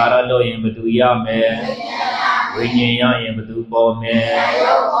သင်္ခါရလို့ရင်ဘယ်သူရမယ်ဝိညာဉ်ရရင်ဘယ်သူပေါ်မယ်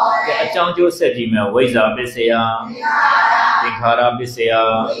ကဲအကြောင်းကျိုးဆက်ကြည့်မယ်ဝိဇ္ဇာပစ္စယသင်္ခါရပစ္စယ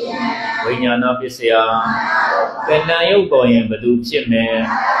ဝိညာဏပစ္စယကဲနာယုတ်ပေါ်ရင်ဘယ်သူဖြစ်မယ်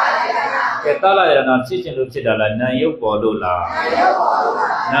ကဲသလယရဏဖြစ်ခြင်းလို့ဖြစ်တာလားနာယုတ်ပေါ်လို့လား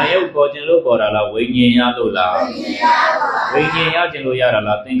နာယုတ်ပေါ်ခြင်းလို့ပေါ်တာလားဝိညာဉ်ရလို့လားဝိညာဉ်ရခြင်းလို့ရတာ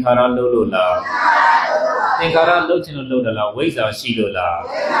လားသင်္ခါရလို့လားသင်္ခါရလုပ်ခြင်းလို့တာလားဝိဇ္ဇာရှိလို့လား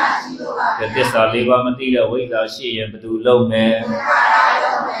သစ္စာလေးပါးမသိတဲ့ဝိဇ္ဇာရှိရင်ဘယ်သူလုံးမယ်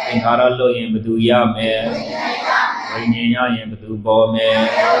သင်္ခါရလုပ်ရင်ဘယ်သူရမယ်ဝိညာဉ်ရရင်ဘယ်သူပေါ်မယ်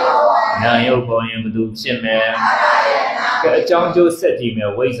နာယုတ်ပေါ်ရင်ဘယ်သူဖြစ်မယ်အကြောင်းကျိုးဆက်ကြည့်မ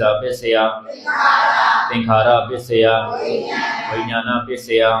ယ်ဝိဇ္ဇာပစ္စယသင်္ခါရပစ္စယဝိညာဏပစ္စ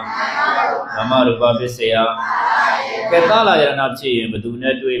ယနာမရူပပစ္စယကဲသလာယရဏဖြစ်ရင်ဘယ်သူ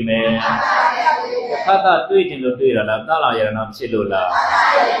နဲ့တွေ့မယ်ခါတာတွေ့ခြင်းလို့တွေ့တာလားသလာယရဏဖြစ်လို့လား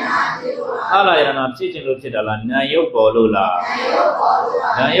သလာယရဏဖြစ်ခြင်းလို့ဖြစ်တာလားနာယုတ်ပေါ်လို့လား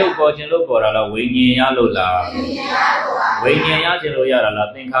နာယုတ်ပေါ်ခြင်းလို့ပေါ်တာလားဝိညာဉ်ရလို့လားဝိညာဉ်ရခြင်းလို့ရတာလား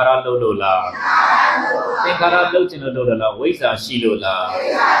သင်္ခါရလို့လားသင်္ခါရလုပ်ခြင်းလို့တာလားဝိဇ္ဇာရှိလို့လား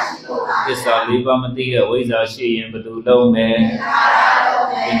သစ္စာလေးပါးမသိတဲ့ဝိဇ္ဇာရှိရင်ဘယ်သူလုံးမယ်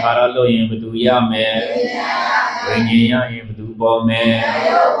သင်္ခါရလုပ်ရင်ဘယ်သူရမယ်ဝိညာဉ်ရရင်ဘယ်သူပေါ်မယ်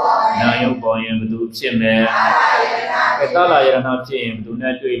နာယုတ်ပေါ်ရင်ဘယ်သူဖြစ်မယ်သလာယရဏဖြစ်ရင်ဘယ်သူ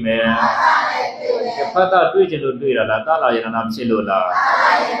နဲ့တွေ့မယ်ဖတ်တာတွေ့ခြင်းလို့တွေ့တာလားသလာယရဏဖြစ်လို့လား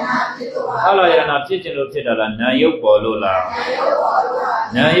သလာယရဏဖြစ်ခြင်းလို့ဖြစ်တာလားနာယုတ်ပေါ်လို့လား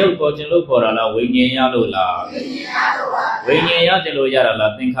နာယုတ်ပေါ်ခြင်းလို့ပေါ်တာလားဝိညာဉ်ရလို့လားဝိညာဉ်ရခြင်းလို့ရတာ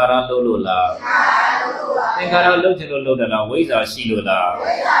လားသင်္ခါရလို့လားသင်္ခါရလုပ်ခြင်းလို့တာလားဝိဇ္ဇာရှိလို့လား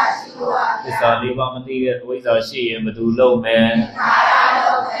သစ္စာလေးပါးမသိတဲ့ဝိဇ္ဇာရှိရင်ဘယ်သူလုံးမယ်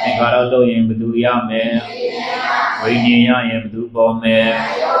သင်္ခါရလုပ်ရင်ဘယ်သူရမယ်ဝိညာဉ်ရရင်ဘယ်သူပေါ်မယ်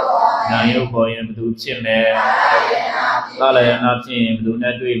နာယုတ်ပေါ်ရင်ဘယ်သူဖြစ်မယ်သလာယရဏဖြစ်ရင်ဘယ်သူ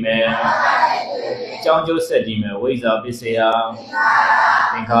နဲ့တွေ့မယ်အကြောင်းကျိုးဆက်ကြည့်မယ်ဝိဇ္ဇာပစ္စယ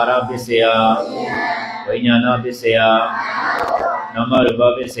သင်္ခါရပစ္စယဝိညာဏပစ္စယနာမရူပ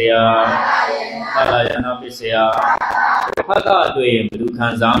ပစ္စယသလာယရဏပစ္စယဖတ်တာတွေ့ရင်ဘယ်သူခံ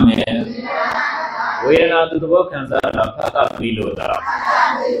စားမယ်ဝေဒနာသူသဘောခံစားတာဖတ်တာပြီးလို့လား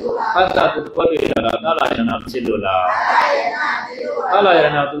ဖတ်တာသူသဘောတွေ့တာလားသလာယရဏဖြစ်လို့လားသလာယရ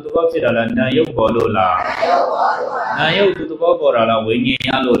ဏသူသဘောဖြစ်တာလားနာယုတ်ပေါ်လို့လားနာယုတ်သူသဘောပေါ်တာလားဝိညာဉ်ရ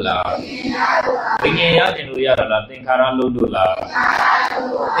လို့လားဝိညာဉ်ရခြင်းလို့ရတာလားသင်္ခါရလို့လား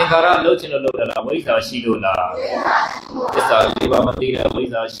သင်္ခါရလုပ်ခြင်းလို့တာလားဝိဇ္ဇာရှိလို့လားသစ္စာလေးပါးမသိတဲ့ဝိ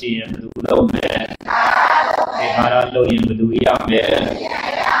ဇ္ဇာရှိရင်ဘယ်သူလုံးမယ်သင်္ခါရလုပ်ရင်ဘယ်သူရမယ်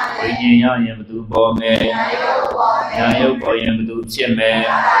ဝိညာဉ်ရရင်ဘယ်သူပေါ်မယ်နာယုတ်ပေါ်ရင်ဘယ်သူဖြစ်မယ်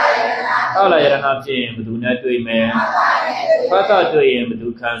သလာယရဏဖြစ်ရင်ဘယ်သူနဲ့တွေ့မယ်ဖတ်တာတွေ့ရင်ဘယ်သူ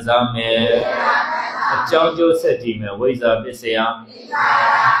ခံစားမယ်အကြောင်းကျိုးဆက်ကြည့်မယ်ဝိဇ္ဇာပစ္စယ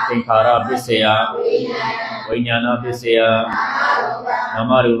သင်္ခါရပစ္စယဝိညာဏပစ္စယနာ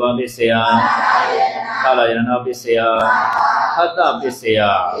မရူပပစ္စယသလာယရဏပစ္စယဟတ္တပစ္စယ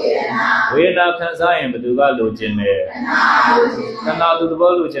ဝေဒနာခံစားရင်ဘယ်သူကလိုချင်လဲခန္ဓာသူသ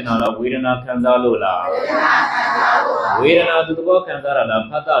ဘောလိုချင်တာလားဝေဒနာခံစားလို့လားဝေဒနာသူသဘောခံစားတာလား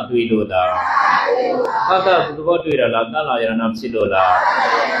ဖတ်တာတွေ့လို့လားဖတ်တာသူသဘောတွေ့တာလားသလာယရဏဖြစ်လို့လား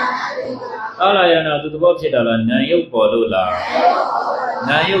သလာယရဏသူသဘောဖြစ်တာလားနာယုတ်ပေါ်လို့လား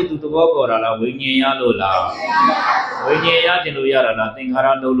နာယုတ်သူသဘောပေါ်တာလားဝိညာဉ်ရလို့လားဝိညာဉ်ရခြင်းလို့ရတာလားသင်္ခါရ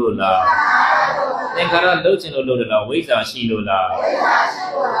လို့လားသင်္ခါရလုပ်ခြင်းလို့တာလားဝိဇ္ဇာရှိလို့လား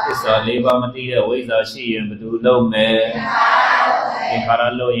သစ္စာလေးပါးမသိတဲ့ဝိဇ္ဇာရှိရင်ဘယ်သူလုံးမယ်သင်္ခါရ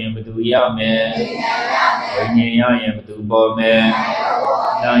လုပ်ရင်ဘယ်သူရမယ်ဝိညာဉ်ရရင်ဘယ်သူပေါ်မယ်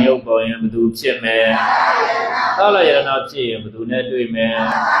နာယုတ်ပေါ်ရင်ဘယ်သူဖြစ်မယ်သလာယရဏဖြစ်ရင်ဘယ်သူနဲ့တွေ့မယ်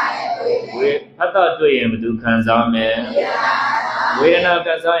ဖတ်တာတွေ့ရင်ဘယ်သူခံစားမယ်ဝေဒနာ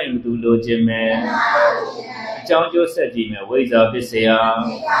ခံစားရင်ဘယ်သူလိုချင်မယ်အကြောင်းကျိုးဆက်ကြည့်မယ်ဝိဇ္ဇာပစ္စယ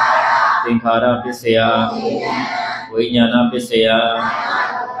သင်္ခါရပစ္စယဝိညာဏပစ္စယ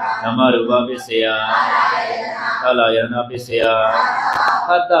နာမရူပပစ္စယသလာယရဏပစ္စယဟ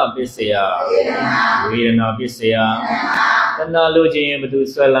တ္တပစ္စယဝေဒနာပစ္စယတဏှာလိုချင်ရင်ဘယ်သူ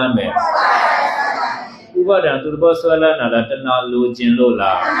ဆွဲလန်းမယ်ဥပါဒံသူသဘောဆွဲလန်းတာလားတဏှာလိုချင်လို့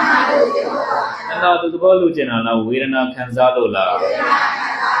လားတဏှာသူသဘောလိုချင်တာလားဝေဒနာခံစားလို့လား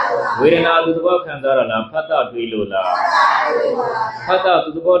ဝေဒနာသူသဘောခံစားတာလားဖတ်တာတွေ့လို့လားဖတ်တာသူ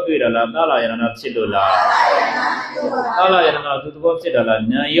သဘောတွေ့တာလားသလာယရဏဖြစ်လို့လားသလာယရဏသူသဘောဖြစ်တာလား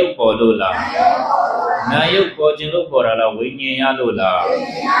နာယုတ်ပေါ်လို့လားနာယုတ်ပေါ်ခြင်းလို့ပေါ်တာလားဝိညာဉ်ရလို့လား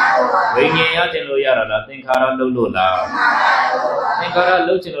ဝိညာဉ်ရခြင်းလို့ရတာလားသင်္ခါရလို့လားသင်္ခါရ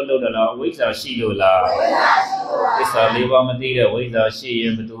လုပ်ခြင်းလို့တာလားဝိဇ္ဇာရှိလို့လားသစ္စာလေးပါးမသိတဲ့ဝိဇ္ဇာရှိရ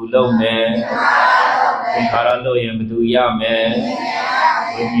င်ဘယ်သူလုံးမယ်သင်္ခါရလုပ်ရင်ဘယ်သူရမယ်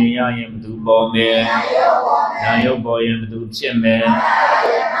ဝိညာဉ်ရရင်ဘယ်သူပေါ်မယ်နာယုတ်ပေါ်ရင်ဘယ်သူဖြစ်မယ်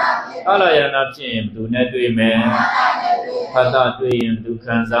သလာယရဏဖြစ်ရင်ဘယ်သူနဲ့တွေ့မယ်ဖတ်တာတွေ့ရင်ဘယ်သူ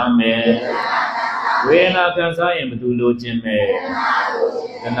ခံစားမယ်ဝေဒနာခံစားရင်ဘယ်သူလိုချင်မယ်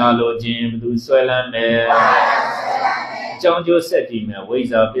တ ဏလိုခြင်းဘသူဆွဲလန်းမယ်အကြောင်းကျိုးဆက်တည်မယ်ဝိဇ္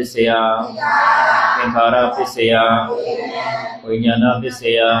ဇာပစ္စယသင်္ခါရပစ္စယဝိညာဏပစ္စ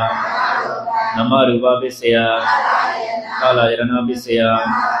ယနမရူပပစ္စယကာလယရဏပစ္စယ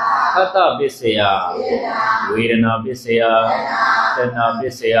သတ္တပစ္စယဝေဒနာပစ္စယတဏှာပ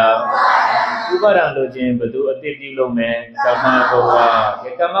စ္စယဥပါဒံလိုခြင်းဘသူအတိတ်ပြုလုပ်မယ်ကမ္မဘဝ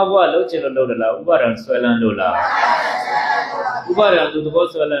ကမ္မဘဝလုပ်ခြင်းလို့လုပ်တယ်လားဥပါဒံဆွဲလန်းလို့လားဥပါဒံသူသဘော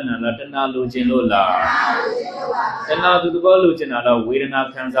ဆွဲလန်းတာလားတဏှာလိုခြင်းလို့လားတဏှာသူသဘောလိုခြင်းတာလားဝေဒနာ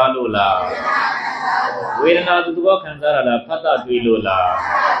ခံစားလို့လားဝေဒနာသူသဘောခံစားရလားဖတ်တာတွေ့လို့လား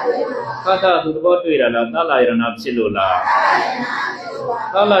ဖတ်တာသူသဘောတွေ့ရလားသလယရဏဖြစ်လို့လား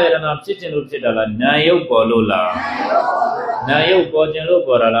သလယရဏဖြစ်ခြင်းလို့ဖြစ်တာလားနာယုတ်ပေါ်လို့လားနာယုတ်ပေါ်ခြင်းလို့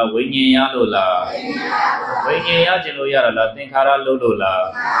ပေါ်တာလားဝိညာဉ်ရလို့လားဝိညာဉ်ရခြင်းလို့ရတာလားသင်္ခါရလို့လို့လား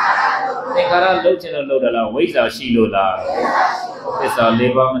သင်္ခါရလုပ်ခြင်းလို့လုပ်တာလားဝိဇ္ဇာရှိလို့လားသစ္စာ၄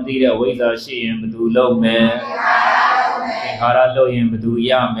ပါးမသိတဲ့ဝိဇ္ဇာရှိရင်ဘယ်သူလုပ်မယ်သင်္ခါရလုပ်ရင်ဘယ်သူ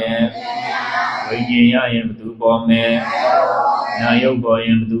ရမယ်ဝိညာဉ်ရရင်ဘယ်သူပေါ်မယ်နာယုတ်ပေါ်ရ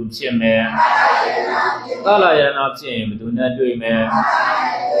င်ဘယ်သူဖြစ်မယ်သလယရဏဖြစ်ရင်ဘယ်သူနဲ့တွေ့မယ်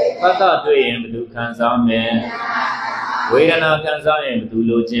ဖတ်တာတွေ့ရင်ဘယ်သူခံစားမယ်ဝေဒနာခံစားရင်ဘယ်သူ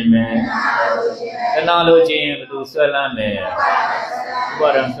လိုချင်မယ်တဏှာလိုချင်ရင်ဘယ်သူဆွဲလန်းမယ်ဥပါ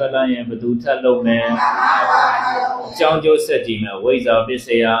ဒံဆွဲလန်းရင်ဘယ်သူထပ်လုပ်မယ်အကြောင်းကျိုးဆက်တည်မယ်ဝိဇ္ဇာပစ္စ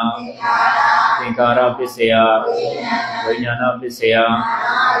ယသင်္ခါရပစ္စယဝိညာဏပစ္စယ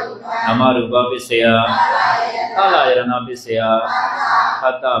နမရူပပစ္စယသလယရဏပစ္စယသ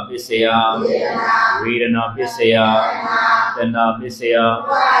တ္တပစ္စယဝေဒနာပစ္စယတဏှာပစ္စယ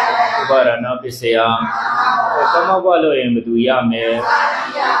ဥပါဒနာပစ္စယကမ္မဘဝလို့ရင်ဘယ်သူရမယ်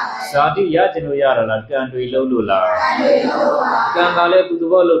ဇာတိရခြင်းလို့ရတာလားကံတွေလုံးလို့လားကံကလည်းသူသ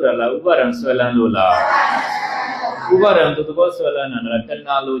ဘောလို့တာလားဥပါဒံဆွဲလန်းလို့လားဥပါဒံသူသဘောဆွဲလန်းတာလားတ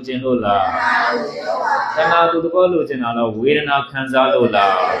ဏှာလိုခြင်းလို့လားတဏှာသူသဘောလိုခြင်းတာလားဝေဒနာခံစားလို့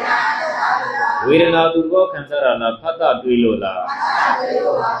လားဝေဒနာသူသဘောခံစားတာလားဖတ်တာတွေ့လို့လား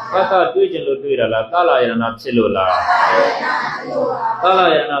ဖတ်တာတွေ့ခြင်းလို့တွေ့တာလားကာလယရဏဖြစ်လို့လားကာလ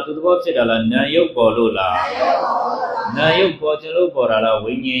ယရဏသူသဘောဖြစ်တာလားနာယုတ်ပေါ်လို့လားနာယုတ်ပေါ်ခြင်းလို့ပေါ်တာလား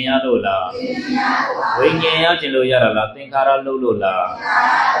ဝိညာဉ်ရလို့လားဝိညာဉ်ရခြင်းလို့ရတာလားသင်္ခါရလို့လို့လား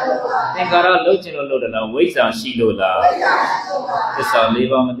သင်္ခါရလို့ခြင်းလို့လို့တာလားဝိဇ္ဇာရှိလို့လားသစ္စာ၄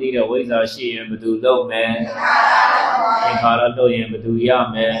ပါးမသိတဲ့ဝိဇ္ဇာရှိရင်ဘယ်သူလုပ်မယ်သင်္ခါရလို့ရင်ဘယ်သူရ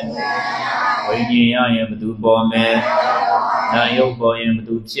မယ်ဝိညာဉ်ရရင်ဘယ်သူပေါ်မယ်နာယုတ်ပေါ်ရင်ဘယ်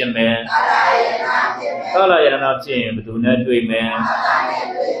သူဖြစ်မယ်သလယရဏဖြစ်ရင်ဘယ်သူနဲ့တွေ့မယ်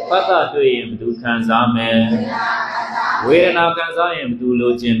ဖတ်တာတွေ့ရင်ဘယ်သူခံစားမယ်ဝေဒနာခံစားရင်ဘယ်သူ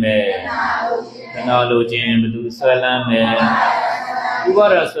လိုချင်မယ်တဏှာလိုချင်ဘယ်သူဆွဲလန်းမယ်ဥပါ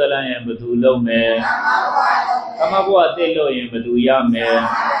ဒဆွဲလန်းရင်ဘယ်သူလုပ်မယ်ကမ္မဘဝသိလို့ရင်ဘယ်သူရမယ်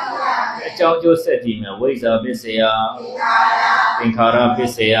အကြောင်းကျိုးဆက်တည်မယ်ဝိဇ္ဇာပစ္စယသင်္ခါရပ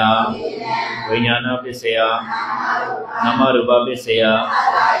စ္စယဝိညာဏပစ္စယနမရူပပစ္စယ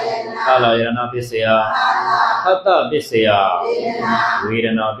ကာလယရဏပစ္စယသတ္တပစ္စယဝေဒ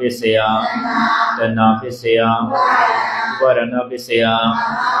နာပစ္စယတဏှာပစ္စယဥပါဒနာပစ္စယ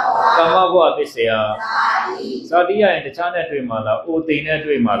ကမ္မဘဝပစ္စယဇာတိရရင်တခြားနဲ့တွေ့မှာလားအိုသိနဲ့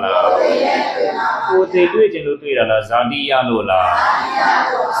တွေ့မှာလားအိုသိတွေ့ခြင်းလို့တွေ့တာလားဇာတိရလို့လား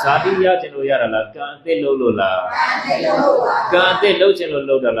ဇာတိရခြင်းလို့ရတာလားကံအသစ်လို့လားကံအသစ်လုပ်ခြင်းလို့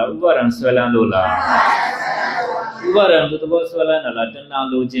လုပ်တာလားဥပါဒံဆွဲလန်းလို့လားဥပါဒံသူသဘောဆွဲလန်းတာလားတဏှာ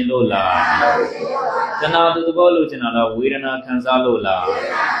လိုခြင်းလို့လားတဏှာသူသဘောလိုခြင်းတာလားဝေဒနာခံစားလို့လား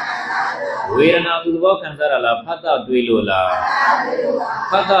ဝေဒနာသူသဘောခံစားတာလားဖတ်တာတွေ့လို့လား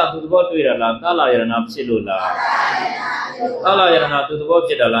ဖတ်တာသူသဘောတွေ့တာလားသလယရဏဖြစ်လို့လားသလယရဏသူသဘော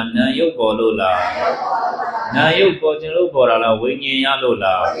ဖြစ်တာလားနာယုတ်ပေါ်လို့လားနာယုတ်ပေါ်ခြင်းလို့ပေါ်တာလားဝိညာဉ်ရလို့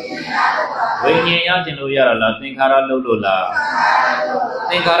လားဝိညာဉ်ရခြင်းလို့ရတာလားသင်္ခါရလို့လို့လား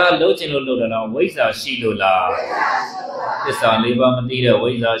သင်္ခါရလို့ခြင်းလို့တာလားဝိဇ္ဇာရှိလို့လားသစ္စာ၄ပါးမသိတဲ့ဝိ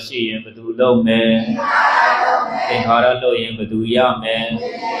ဇ္ဇာရှိရင်ဘယ်သူလုပ်မယ်သင်္ခါရလို့ရင်ဘယ်သူရမယ်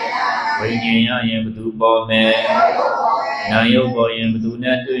ဝိညာဉ်ရရင်ဘယ်သူပေါ်မယ်နာယုတ်ပေါ်ရင်ဘယ်သူ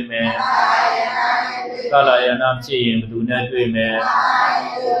နဲ့တွေ့မယ်ကာလယနာဖြစ်ရင်ဘယ်သူနဲ့တွေ့မယ်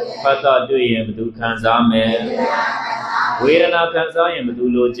ဖတ်တာတွေ့ရင်ဘယ်သူခံစားမယ်ဝေဒနာခံစားရင်ဘယ်သူ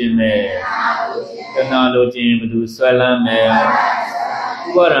လိုချင်မယ်တဏှာလိုချင်ရင်ဘယ်သူဆွဲလန်းမယ်ဥ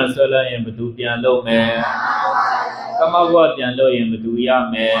ပါဒံဆွဲလန်းရင်ဘယ်သူပြန်လုပ်မယ်ကမ္မဘဝပြန်လို့ရင်ဘယ်သူရ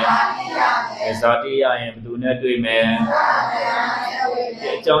မယ်ဇာတိရရင်ဘယ်သူနဲ့တွေ့မယ်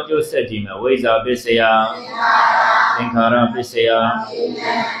အကြောင်းကျိုးဆက်တည်မယ်ဝိဇ္ဇာပစ္စယသင်္ခါရပစ္စယ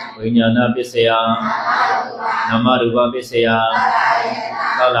ဝိညာဏပစ္စယနမရူပပစ္စယ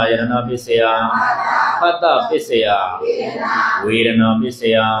ကာလယရဏပစ္စယ Pata Pisaya, Vedana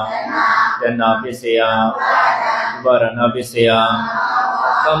Pisaya, Dana Pisaya, Varana Pisaya,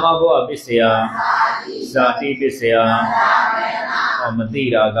 Kamabha Pisaya, Sati Pisaya, Amati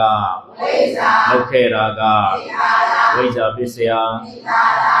Raga, Lokhe Raga, Veja Pisaya,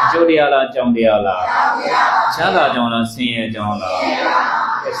 Jodiala Jamdiala, Chanda Jona Siya Jona,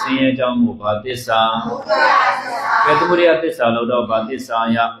 Siya Jamu Batisa, Keturia Tisa Lodo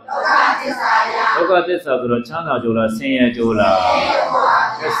Batisaya, Logatisa Chanda Jola Siya Jola,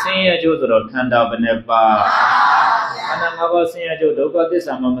 Siya Jodro Kanda Benepa, Anamava Siya Jodoka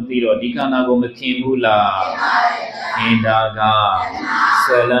Tisa Mamatiro, Dikana Gomekimula, Indaga,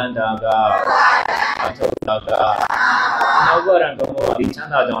 Selandaga, Atodaga, Navaran Gomo,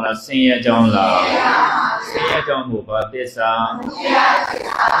 Chanda Jona Siya Jona, Siya Jamu Batisa,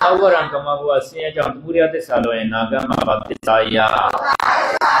 Navaran Gomo, Siya Jan Muria Tisalo and Nagama Batisaya,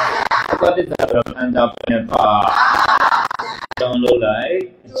 Batisa Kanda Benepa, John Lolai,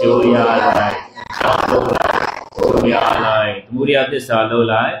 Julia Lai, John Lolai, Julia Lai, Muria Tisalo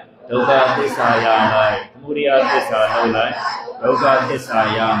Lai, Doga Tisaya Lai, Muria Tisalo Lai, Doga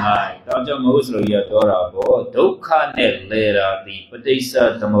Tisaya Lai, Dr. Mosroya Dora Bo, Doka Lera, the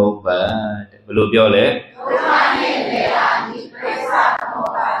Padisa Dhamma, Blubiole,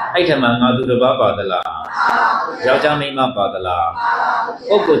 Itemanga to the Babadala, Jajamima Badala,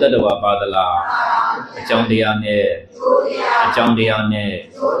 Okudadova Badala, John Diane, John Diane,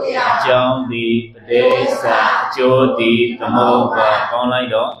 John the Desa, Jodi, the Mova,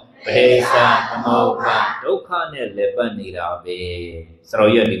 online. Pesa, Tamoka, Dokane Lebanira be.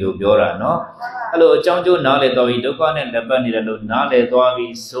 Sroya di Lubiora, no? Hello, Janjo Nale Dovi, Dokane Lebanira, Nale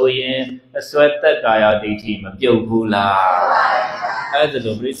Dovi, Soyen, a sweater Gaya de team, a Biogula. As the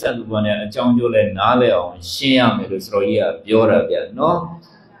Lubrisa Lubana, Janjo and Nale on Shiam, Sroya, Biora, no?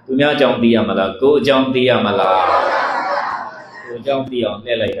 Tumia Jan Diamala, go Jan Diamala. Go Jan Diam,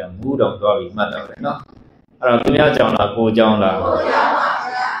 like a mood of Dovi, mother, no? Tumia Jana, go Jana.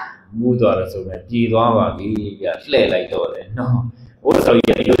 Muda so that Gidava, play like that. No, also you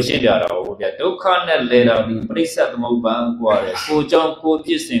should have Dokana Lera, the Prisa Moban, go John, go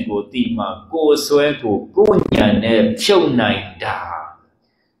Pissing, go Tima, go Swego, go Yan, show night da.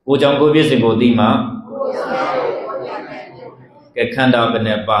 Go John, go Pissing, go Tima, get Kanda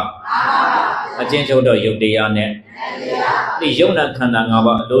Benepa, a change of the Yudiane. The Yona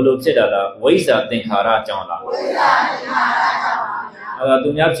Kandangaba, Lolo Chedala, Waisa Tinkara Jona.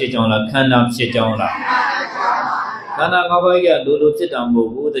 Dunya Chijona, Kana Chijona. Kana Mavaya, Lulu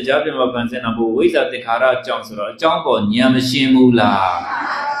Chitambu, the Jabima Banzanabu, Wizard the Kara Johnson, Jumbo Nyamashimula,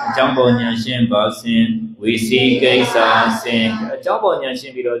 Jumbo Nyashimba Sin, we see Gaisa Sin, Jumbo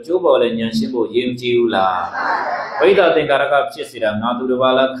Nyashimbo, Jubo and Yashimbo Yimjiula. Without the Karaka Chisira,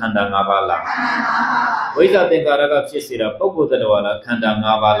 Naduvala, Kanda Navala. Without the Karaka Chisira, Popu the Wala, Kanda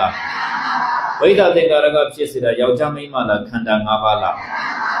Navala. Without the Garaga Chisida, Yaujamimala, Kandangabala,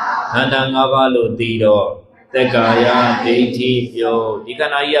 Kandangabalo Dido, the Gaya, Deitio,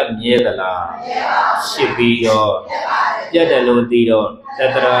 Dikanaya Miedala, Shipio, Yadalo Dido,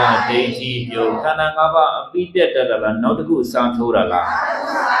 Tetra, Deitio, Kanangaba, Pidetala, not good Santurala,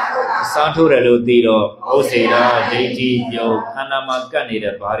 Santuralo Dido, Oseda, Deitio, Kanama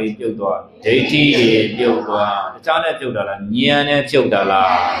Canida, Bari Jodua, Deiti, Jodua, Chana Jodala, Niane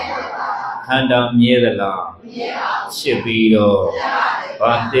Jodala. Kanda Miedala, Shibiro,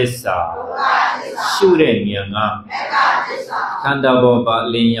 Batisa, Shure Mianga, Kanda Boba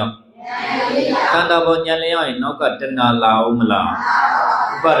Linya, Kanda Bonyalia, Noka Tena La Umla,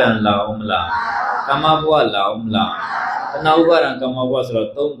 Baran La Umla, Kamabwa La Umla, Naubaran Kamabwas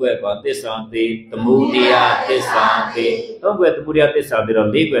La Tongwe Batisa, the Mudia Tisa, Tongwe Mudia Tisa, the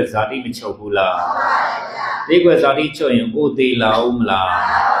Ligue Zadi Michopula, Ligue Zadi Choin, Udi La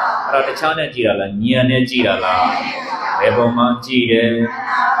Umla. Chana Girala, Niane Girala, Eboma Gire,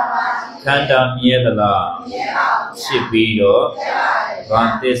 Kanda Miedala, Shipiro,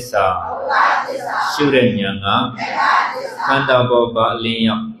 Vantesa, Shurenyanga, Kanda Boba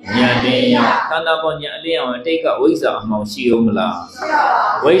Liam, Nyania, Kanda Bonya Liam, take a Wiza among Shiomla.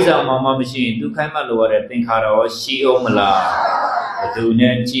 Wiza Mama Machine, do Kaimalo, think Hara, Shiomla,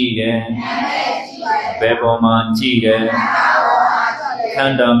 Dune Gire, Beboma Gire.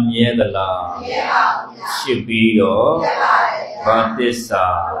 Kanda Miedala, Shibiro, Batisa,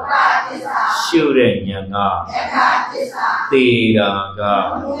 Shurenyanga, Tiraga,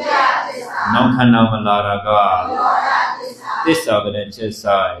 Nokanamalaraga,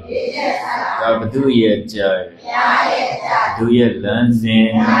 Tisabachesai, Duye Jai, Duye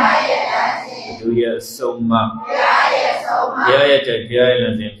Lanzin, Duye Soma. ရဲ့ကြိုက်ဘုရားရဲ့လ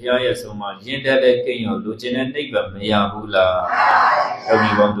ည်းစဉ်ဘုရားရဲ့ဆုံးမရင်းတက်တဲ့ကိန်းကိုလူချင်းတဲ့နိဗ္ဗာန်မရဘူးလားယောဂီ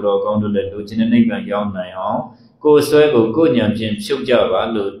ပေါင်းသူတော်ကောင်းတို့လည်းလူချင်းတဲ့နိဗ္ဗာန်ရောက်နိုင်အောင်ကိုယ်ဆွဲကိုကိုယ်ဉာဏ်ဖြင့်ဖြုတ်ကြပါ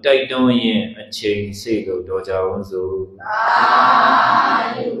လို့တိုက်တွန်းရင်အချိန်စေလို့တော်ကြအောင်စို့